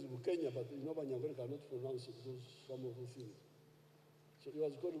real name is Bukenya, but you know Banyangoli cannot pronounce it, those some of those things. So he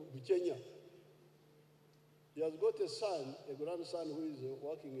was called Buchenya. He has got a son, a grandson, who is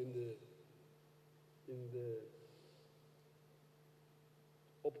working in the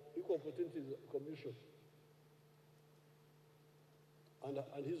Equal Opportunities Commission. And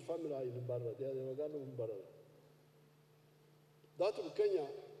his family are in Mbarara. They are the Uganda of Mbarara. That Bukenya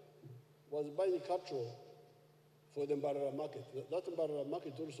was buying cattle for the Mbarara market. That Mbarara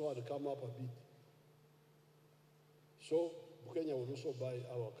market also had come up a bit. So Bukenya would also buy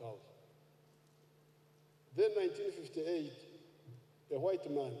our cows. Then 1958, a white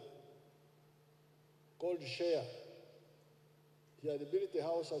man called Shea, he had built a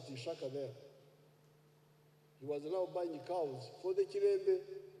house at Ishaka there. He was now buying cows for the Kirembe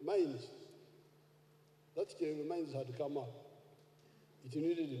mines. That Kirembe mines had come up. It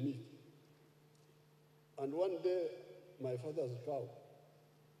needed meat. And one day, my father's cow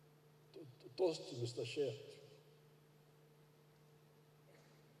tossed Mr. Shea.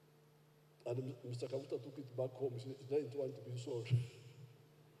 And Mr. Kaguta took it back home. He didn't want to be sold.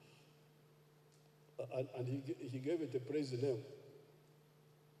 And he gave it a praise name.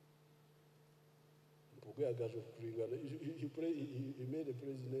 He made a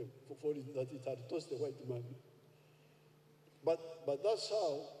praise name for it, that it had tossed the white man. But that's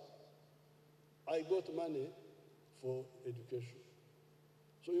how I got money for education.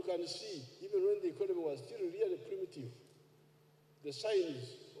 So you can see, even when the economy was still really primitive, the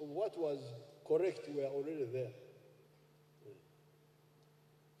signs of what was correct were already there.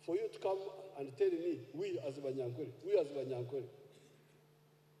 For you to come and tell me, we as Banyankore,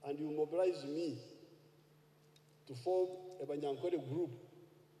 and you mobilize me to form a Banyankore group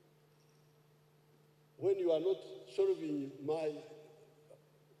when you are not solving my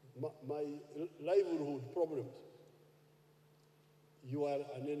livelihood problems, you are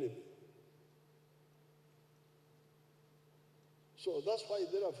an enemy. So that's why,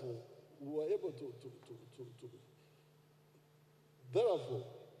 therefore, we were able to therefore,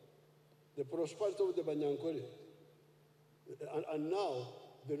 the prosperity of the Banyankore, and now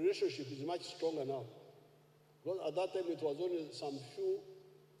the relationship is much stronger now. Because at that time it was only some few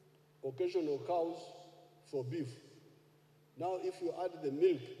occasional cows for beef. Now if you add the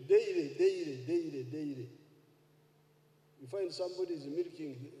milk, daily, you find somebody is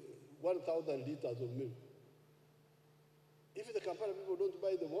milking 1,000 liters of milk. If the Kampala people don't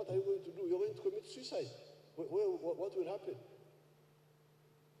buy them, what are you going to do? You're going to commit suicide. What will happen?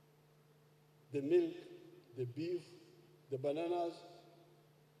 The milk, the beef, the bananas.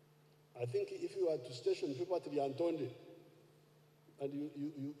 I think if you are to station people at Liantonde and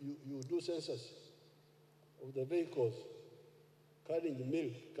you do census of the vehicles carrying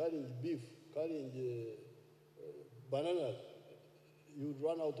milk, carrying beef, carrying bananas, you would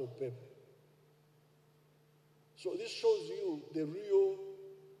run out of paper. So this shows you the real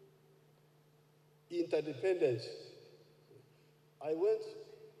interdependence. I went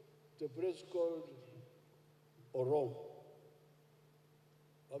to a place called Orom.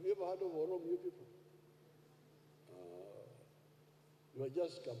 Have you ever heard of Orom, you people? You are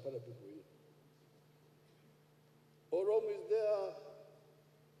just Kampala people here. Orom is there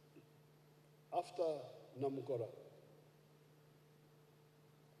after Namukora.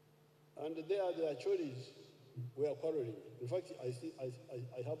 And there the Achoris were quarreling. In fact, I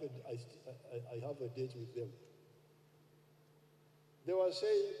have a date with them. They were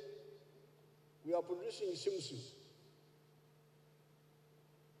saying, we are producing simsu,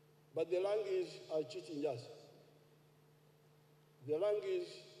 but the language are cheating us. The Langis,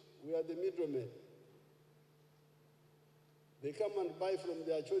 we are the middlemen. They come and buy from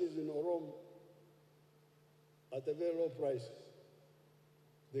their cholis in Orom at a very low price.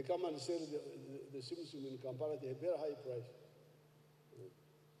 They come and sell the simsim in Kampala at a very high price.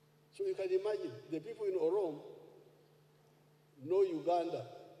 So you can imagine, the people in Orom know Uganda,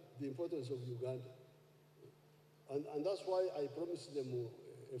 the importance of Uganda. And that's why I promised them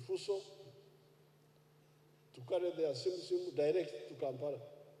a fuso to carry their simsim direct to Kampala,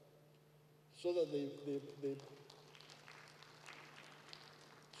 so that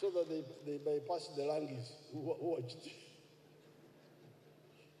they bypass the Langis who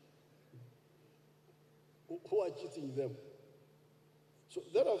are cheating them. So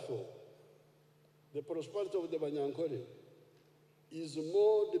therefore, the prosperity of the Banyankore is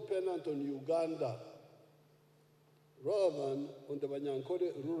more dependent on Uganda rather than on the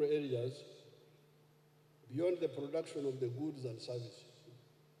Banyankore rural areas beyond the production of the goods and services.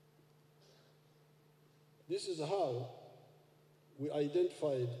 This is how we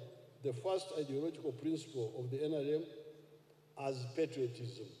identified the first ideological principle of the NRM as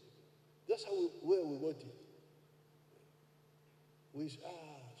patriotism. That's where we got it.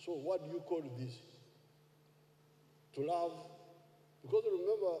 So what do you call this? To love? Because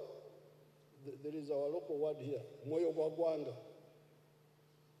remember, there is our local word here, moyo gwagwanga.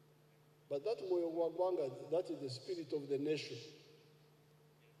 But that moyo gwagwanga, that is the spirit of the nation.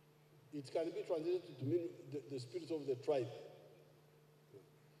 It can be translated to mean the spirit of the tribe.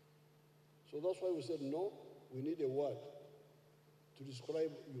 So that's why we said, no, we need a word to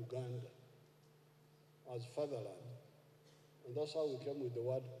describe Uganda as fatherland. And that's how we came with the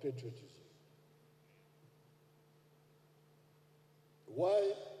word patriotism.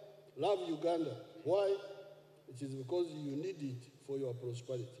 Why love Uganda? Why? It is because you need it for your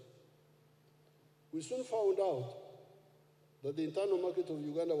prosperity. We soon found out that the internal market of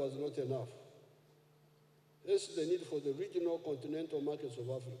Uganda was not enough. Hence the need for the regional continental markets of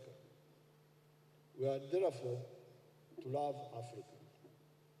Africa. We are therefore to love Africa.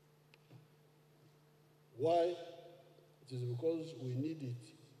 Why? It is because we need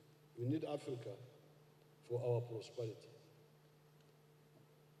it. We need Africa for our prosperity.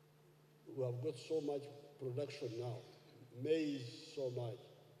 We have got so much production now. Maize, so much.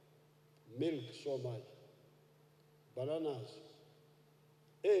 Milk, so much. Bananas,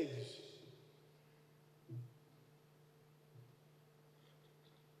 eggs,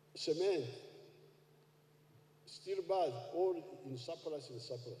 cement, steel bars, all in surplus.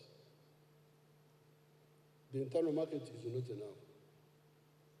 The internal market is not enough.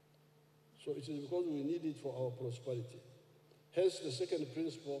 So it is because we need it for our prosperity. Hence the second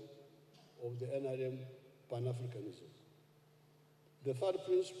principle of the NRM, Pan-Africanism. The third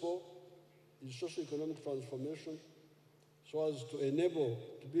principle is socio-economic transformation, so as to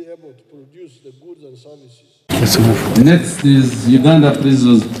be able to produce the goods and services. Next is Uganda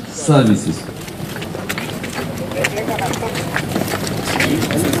Prison Services.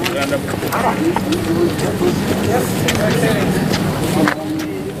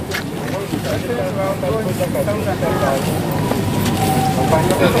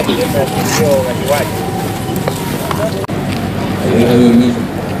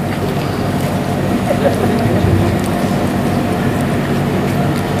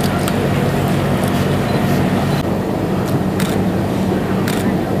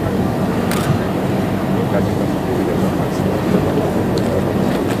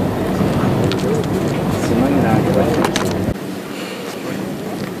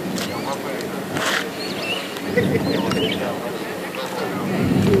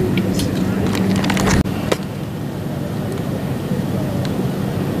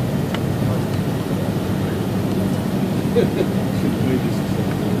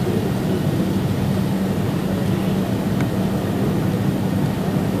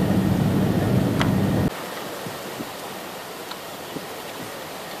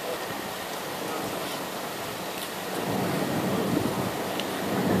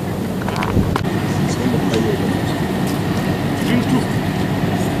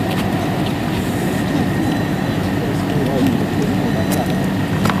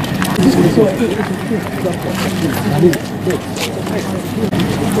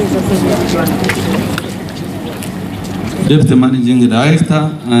 Deputy Managing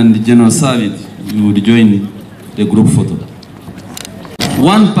Director and General Service, you would join the group photo.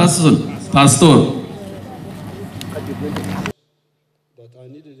 One person, pastor. That are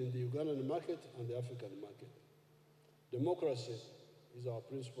needed in the Ugandan market and the African market. Democracy is our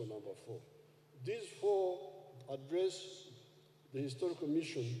principle number 4. These 4 address the historical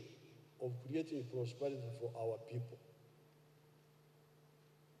mission of creating prosperity for our people.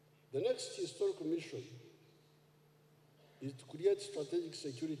 The next historical mission is to create strategic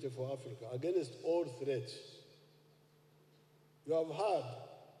security for Africa against all threats. You have heard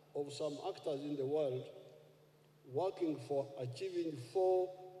of some actors in the world working for achieving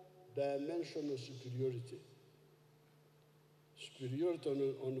four-dimensional superiority. Superiority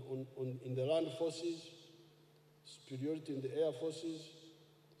in the land forces, superiority in the air forces,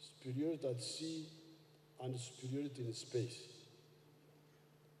 superiority at sea, and superiority in space.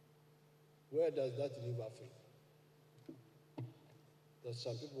 Where does that leave Africa? That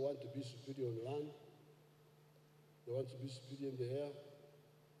some people want to be superior on land, they want to be superior in the air,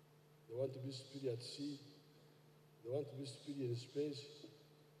 they want to be superior at sea, they want to be superior in space.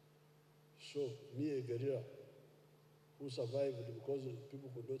 So, me, a guerrilla, who survived because people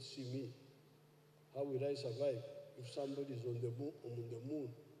could not see me, how will I survive if somebody is on the moon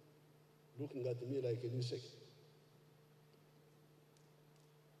looking at me like an insect?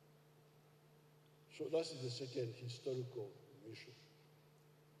 So that's the second historical mission.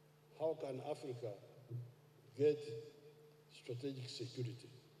 How can Africa get strategic security?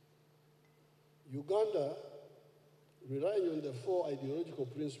 Uganda, relying on the four ideological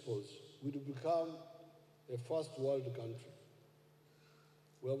principles, will become a first world country.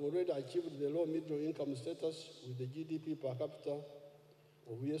 We have already achieved the low middle income status with the GDP per capita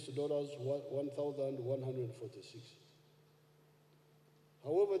of US dollars 1,146.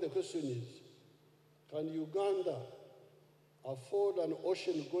 However, the question is, can Uganda afford an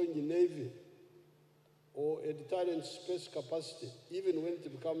ocean-going navy or a deterrent space capacity, even when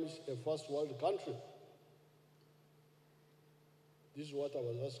it becomes a first world country? This is what I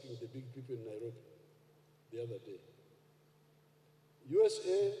was asking the big people in Nairobi the other day.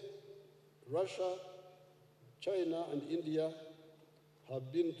 USA, Russia, China, and India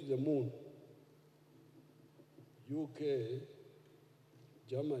have been to the moon. UK,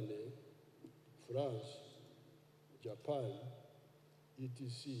 Germany, France, Japan,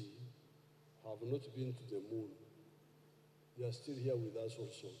 etc. have not been to the moon. They are still here with us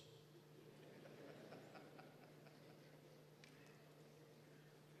also.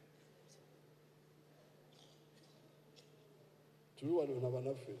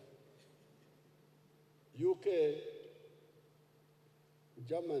 UK,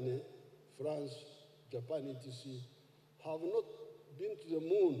 Germany, France, Japan, etc. have not been to the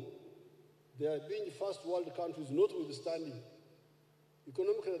moon. They are being first world countries, notwithstanding.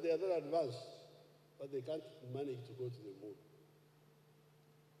 Economically, they are very advanced, but they can't manage to go to the moon.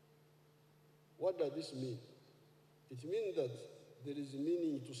 What does this mean? It means that there is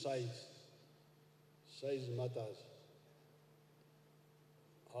meaning to size. Size matters.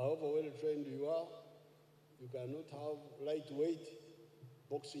 However well trained you are, you cannot have lightweight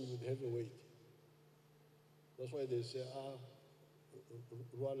boxing with heavyweight. That's why they say,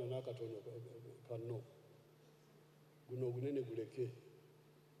 Rwanda nakatono kano. Guno gunene guleke.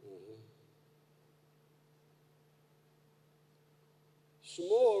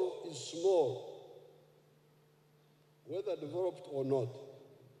 Small is small, whether developed or not.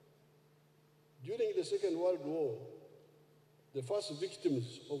 During the Second World War, the first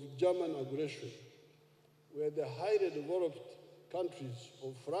victims of German aggression were the highly developed countries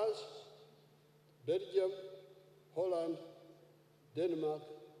of France, Belgium, Holland, Denmark,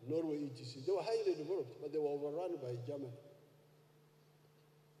 Norway, etc. They were highly developed, but they were overrun by Germany.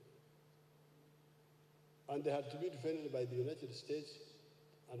 And they had to be defended by the United States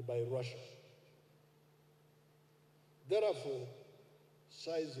and by Russia. Therefore,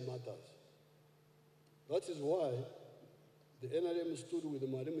 size matters. That is why the NRM stood with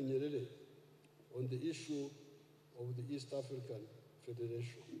Mwalimu Nyerere on the issue of the East African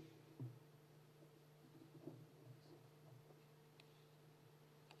Federation.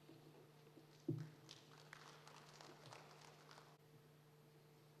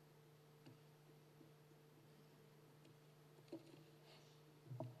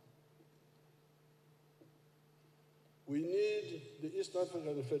 We need the East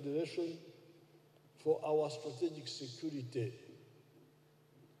African Federation for our strategic security.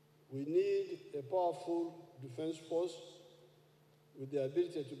 We need a powerful defense force with the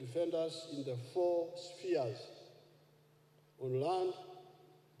ability to defend us in the four spheres: on land,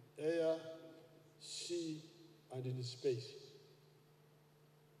 air, sea, and in space.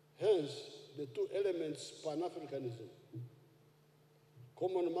 Hence, the two elements Pan-Africanism,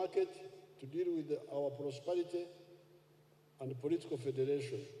 common market to deal with our prosperity, and political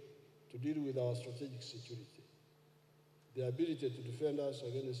federation to deal with our strategic security, the ability to defend us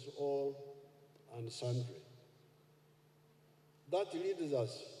against all and sundry. That leads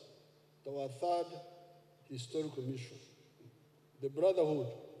us to our third historical mission, the brotherhood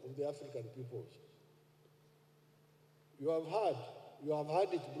of the African peoples. You have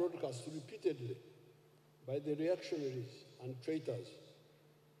heard it broadcast repeatedly by the reactionaries and traitors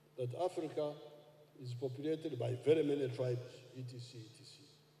that Africa is populated by very many tribes, etc., etc.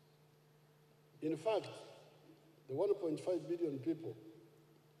 In fact, the 1.5 billion people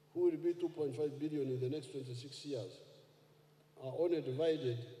who will be 2.5 billion in the next 26 years are only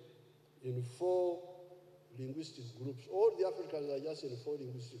divided in 4 linguistic groups. All the Africans are just in 4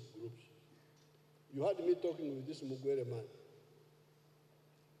 linguistic groups. You heard me talking with this Mugwere man.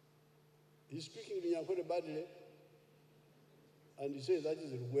 He's speaking Nyankore badly, and he says that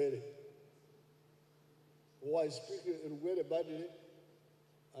is Rugwere. Or I speak Rugwere badly,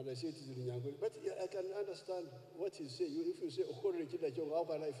 and I say it is Nyankore. But I can understand what he's saying. If you say Okore Kidachong, how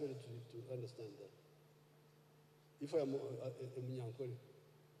can I fail to understand that? If I am a Nyankore.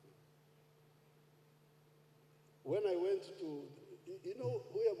 When I went to, you know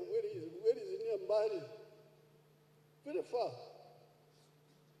where Rugwere is? Rugwere is near Mbari, very far.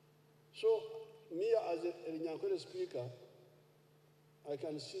 So, me as a Nyankore speaker, I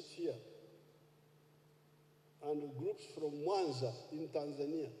can sit here, and groups from Mwanza in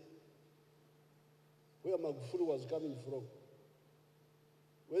Tanzania, where Magufuli was coming from,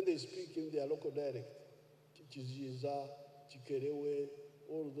 when they speak in their local dialect, Chichiza, Chikerewe,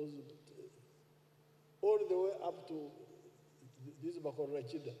 all those, all the way up to this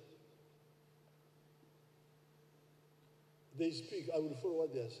Bakorachida, they speak, I will follow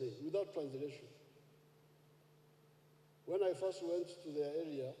what they are saying, without translation. When I first went to their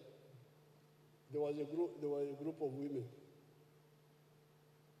area, there was a group of women.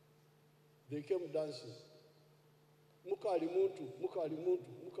 They came dancing. Mukali muntu, mukali muntu,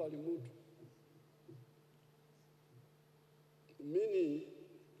 mukali muntu. Meaning,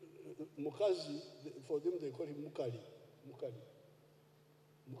 mukazi, for them they call him mukali, mukali,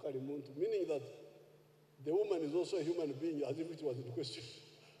 mukali muntu. Meaning that the woman is also a human being, as if it was in question.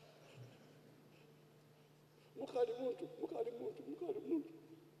 Mukali muntu, mukali muntu, mukali muntu.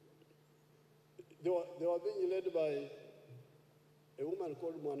 They were being led by a woman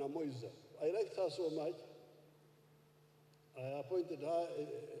called Mwana Moiza. I liked her so much. I appointed her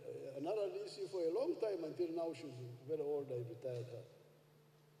another DC for a long time until now she's very old. I retired her.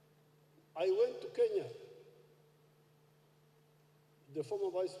 I went to Kenya. The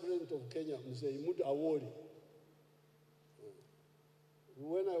former vice president of Kenya, Mzee Imud Awori.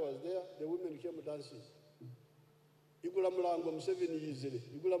 When I was there, the women came dancing. Igula Mlango MUSEVENI yizire.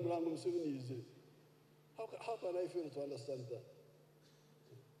 Igula Mlango MUSEVENI yizire. How can I fail to understand that?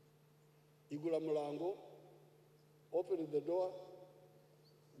 Igula Mlango opened the door.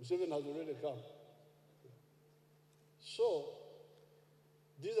 MUSEVENI has already come. So,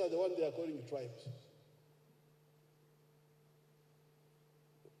 these are the ones they are calling tribes.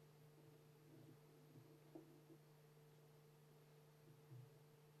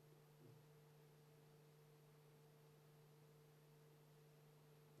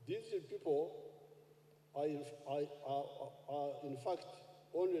 These people are in fact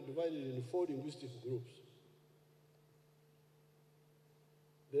only divided in 4 linguistic groups.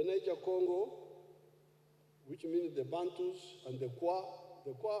 The Niger Congo, which means the Bantus and the Kwa.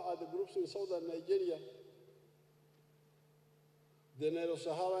 The Kwa are the groups in southern Nigeria. The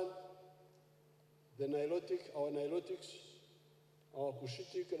Nilo-Saharan, the Nilotic, our Nilotics, our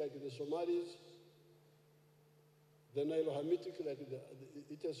Cushitic, like the Somalis, the Nilo-Hamitic, like the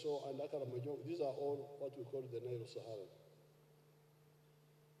Iteso and Akaramajong. These are all what we call the Nilo-Saharan.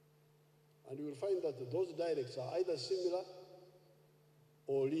 And you will find that those dialects are either similar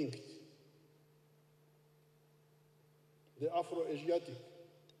or linked. The Afro-Asiatic,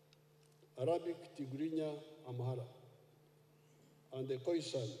 Arabic, Tigrinya, Amhara, and the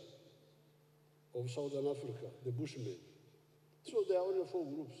Khoisan of Southern Africa, the Bushmen. So there are only 4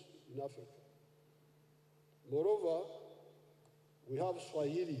 groups in Africa. Moreover, we have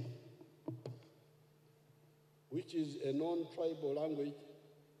Swahili, which is a non-tribal language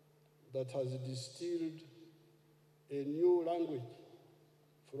that has distilled a new language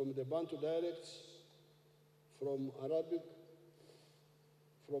from the Bantu dialects, from Arabic,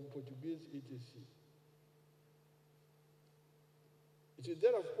 from Portuguese, etc. It is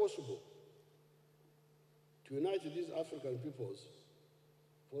therefore possible to unite these African peoples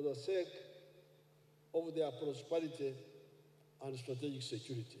for the sake of their prosperity and strategic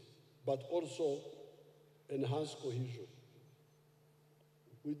security, but also enhance cohesion.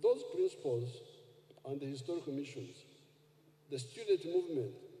 With those principles and the historical missions, the student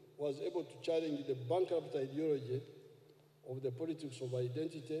movement was able to challenge the bankrupt ideology of the politics of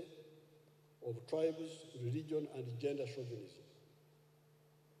identity, of tribes, religion, and gender chauvinism.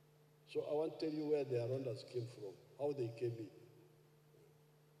 So I want to tell you where the Arondas came from, how they came in.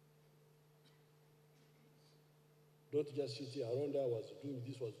 Don't just sit here, Aronda was doing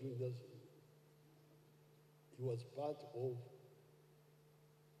this, was doing that. He was part of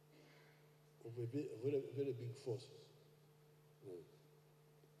a very, very big force.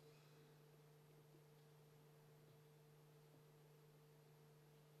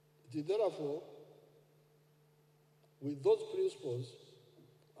 It is therefore, with those principles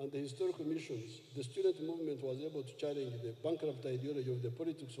and the historical missions, the student movement was able to challenge the bankrupt ideology of the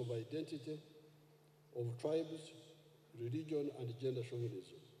politics of identity, of tribes, religion, and gender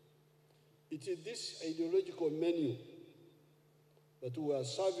chauvinism. It is this ideological menu that we were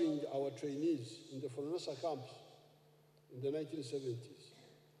serving our trainees in the Forensa camps in the 1970s.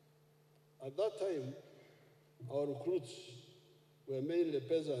 At that time, our recruits were mainly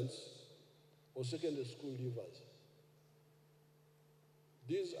peasants or secondary school leavers.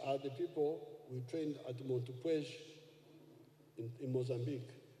 These are the people we trained at Montepuez in Mozambique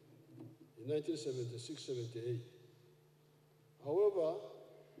in 1976-78. However,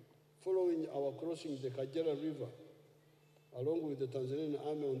 following our crossing the Kagera River, along with the Tanzanian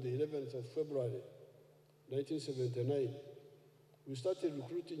army on the 11th of February, 1979, we started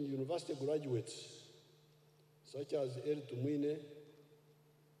recruiting university graduates, such as El Tumwine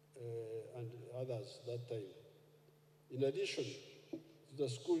and others that time. In addition to the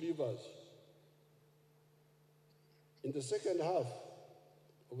school leavers, in the second half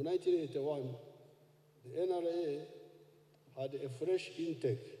of 1981, the NRA had a fresh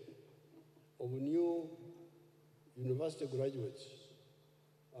intake of new university graduates,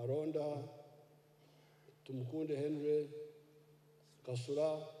 Aronda, Tumukunde Henry,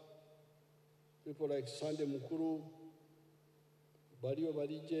 Kasura, people like Sande Mukuru, Bario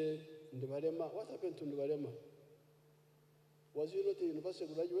Barije, Ndebarema. What happened to Ndebarema? Was he not a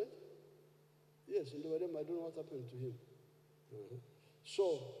university graduate? Yes, Ndebarema, I don't know what happened to him.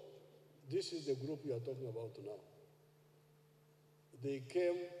 So, this is the group we are talking about now. They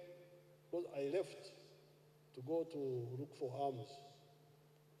came, because I left to go to look for arms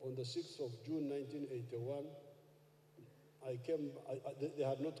on the 6th of June, 1981. I came, they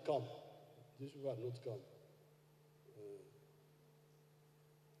had not come. These people had not come.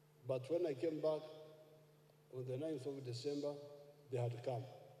 But when I came back on the 9th of December, they had come.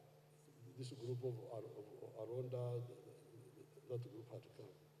 This group of Aronda, that group had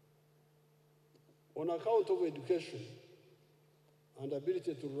come. On account of education and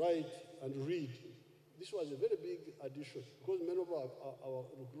ability to write and read, this was a very big addition because many of our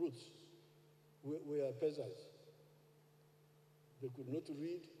recruits were peasants. They could not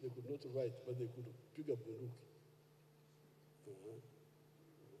read, they could not write, but they could pick up the book.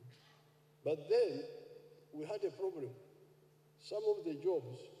 But then we had a problem. Some of the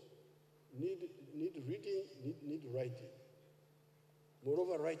jobs need reading, need writing.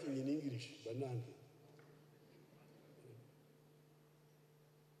 Moreover, writing in English, banana.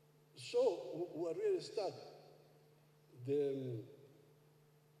 So we were really stuck.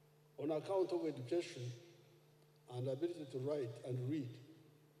 On account of education and ability to write and read,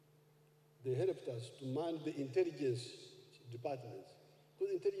 they helped us to man the intelligence departments.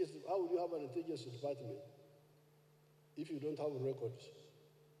 Because intelligence, how would you have an intelligence department if you don't have records,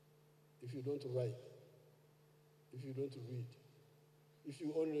 if you don't write, if you don't read, if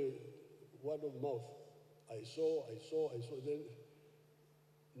you only word of mouth, I saw, then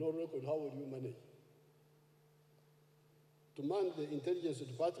no record, how will you manage? To man the intelligence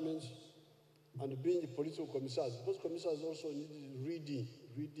departments and being political commissars, because commissars also need reading,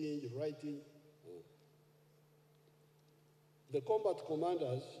 writing. The combat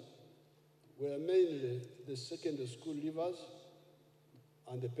commanders were mainly the secondary school leavers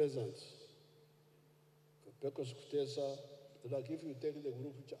and the peasants. Pecos Kutesa, like if you take the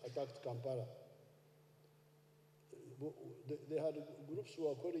group which attacked Kampala, they had groups who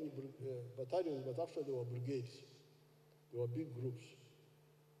were calling battalions, but actually they were brigades. They were big groups,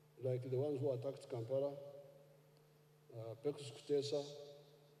 like the ones who attacked Kampala, Pecos Kutesa,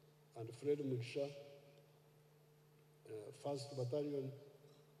 and Fred Mugisha, 1st Battalion,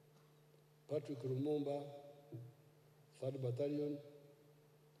 Patrick Lumumba, 3rd Battalion,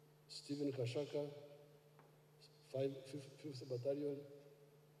 Stephen Kashaka, 5th Battalion,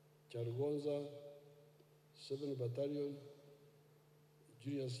 Chargonza, 7th Battalion,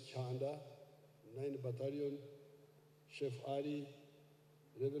 Julius Chanda, 9th Battalion, Chef Ali,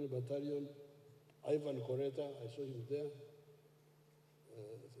 11th Battalion, Ivan Koreta, I saw him there,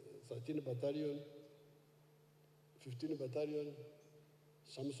 13th Battalion, 15th Battalion,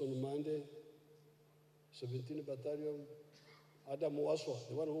 Samson Mande, 17th Battalion, Adam Waswa,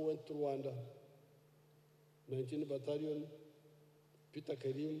 the one who went to Rwanda, 19 Battalion, Peter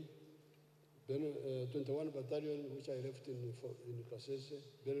Kerim, 21 Battalion, which I left in Kasese,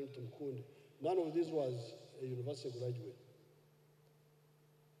 Benin Tumkunde. None of these was a university graduate.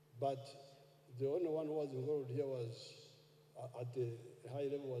 But the only one who was involved here was, at the high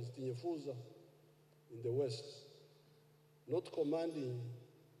level, was Tinyefuza in the West, not commanding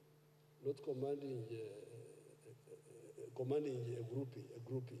a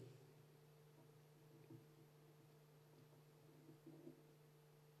grouping.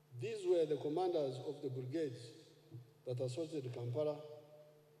 These were the commanders of the brigades that assaulted Kampala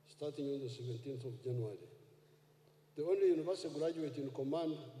starting on the 17th of January. The only university graduate in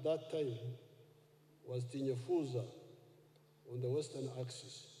command that time was Tinyefuza on the Western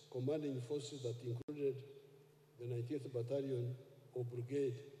Axis, commanding forces that included the 19th Battalion or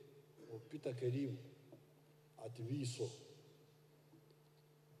Brigade of Peter Kerim at Viso.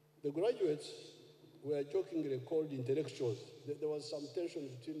 The graduates were jokingly called intellectuals. There was some tension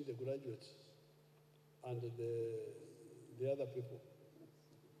between the graduates and the other people.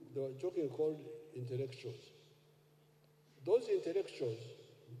 They were jokingly called intellectuals. Those intellectuals,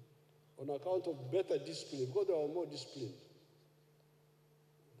 on account of better discipline, because they were more disciplined,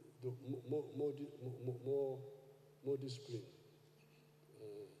 more discipline,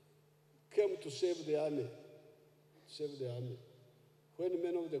 came to save the army, when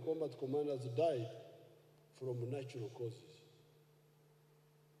many of the combat commanders died from natural causes.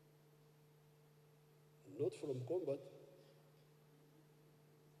 Not from combat,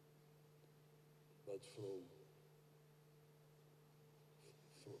 but from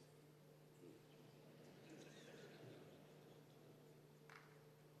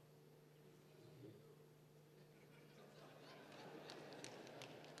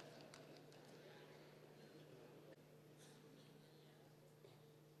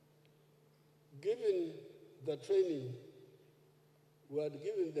given the training we had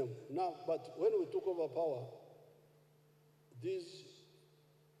given them. Now, but when we took over power, these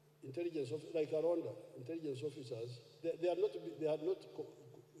intelligence officers, like Aronda, intelligence officers, they had not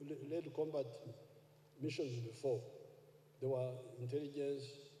led combat missions before. They were intelligence,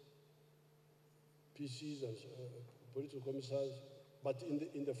 PCs, and political commissars, but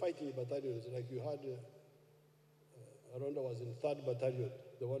in the fighting battalions, like you had, Aronda was in 3rd Battalion,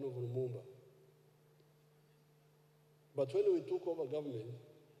 the one of Lumumba. But when we took over government,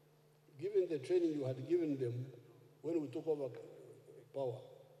 given the training you had given them when we took over power,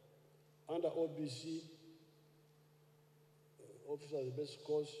 under OBC, Officers Basic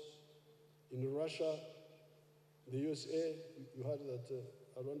Course, in Russia, the USA, you heard that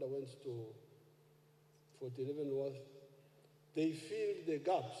Rwanda went to Fort Leavenworth. They filled the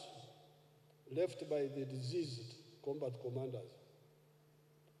gaps left by the diseased combat commanders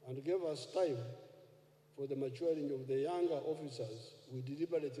and gave us time for the maturing of the younger officers we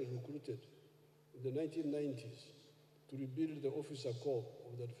deliberately recruited in the 1990s to rebuild the officer corps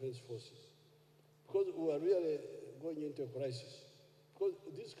of the Defense Forces. Because we were really going into a crisis. Because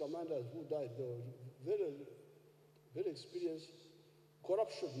these commanders who died, they were very, very experienced.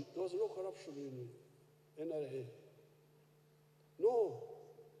 Corruption, there was no corruption in NRA. No.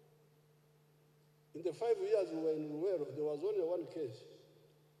 In the 5 years we were in Ruero, there was only one case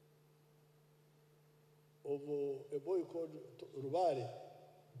of a boy called Rubari,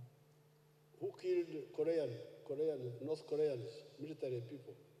 who killed North Koreans, military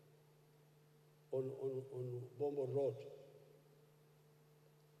people, on Bombo Road.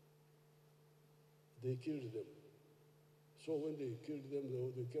 They killed them. So when they killed them,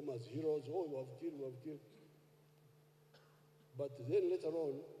 they came as heroes. Oh, we have killed. But then later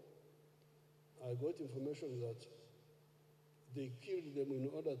on, I got information that they killed them in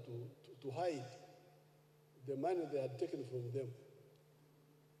order to hide the money they had taken from them.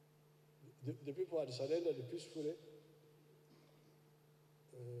 The people had surrendered peacefully,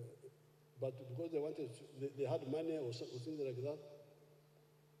 but because they had money or things like that,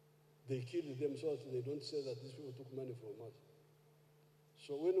 they killed them so that they don't say that these people took money from us.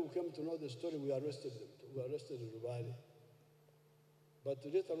 So when we came to know the story, we arrested them. We arrested Rubani. But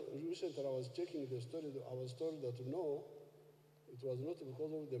recently I was checking the story, I was told that no, it was not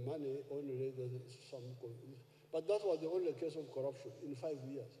because of the money only, but that was the only case of corruption in 5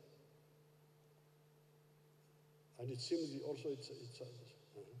 years. And it seems also it's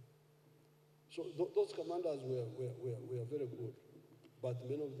so those commanders were very good, but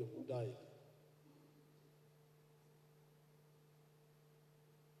many of them died.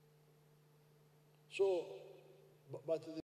 So, but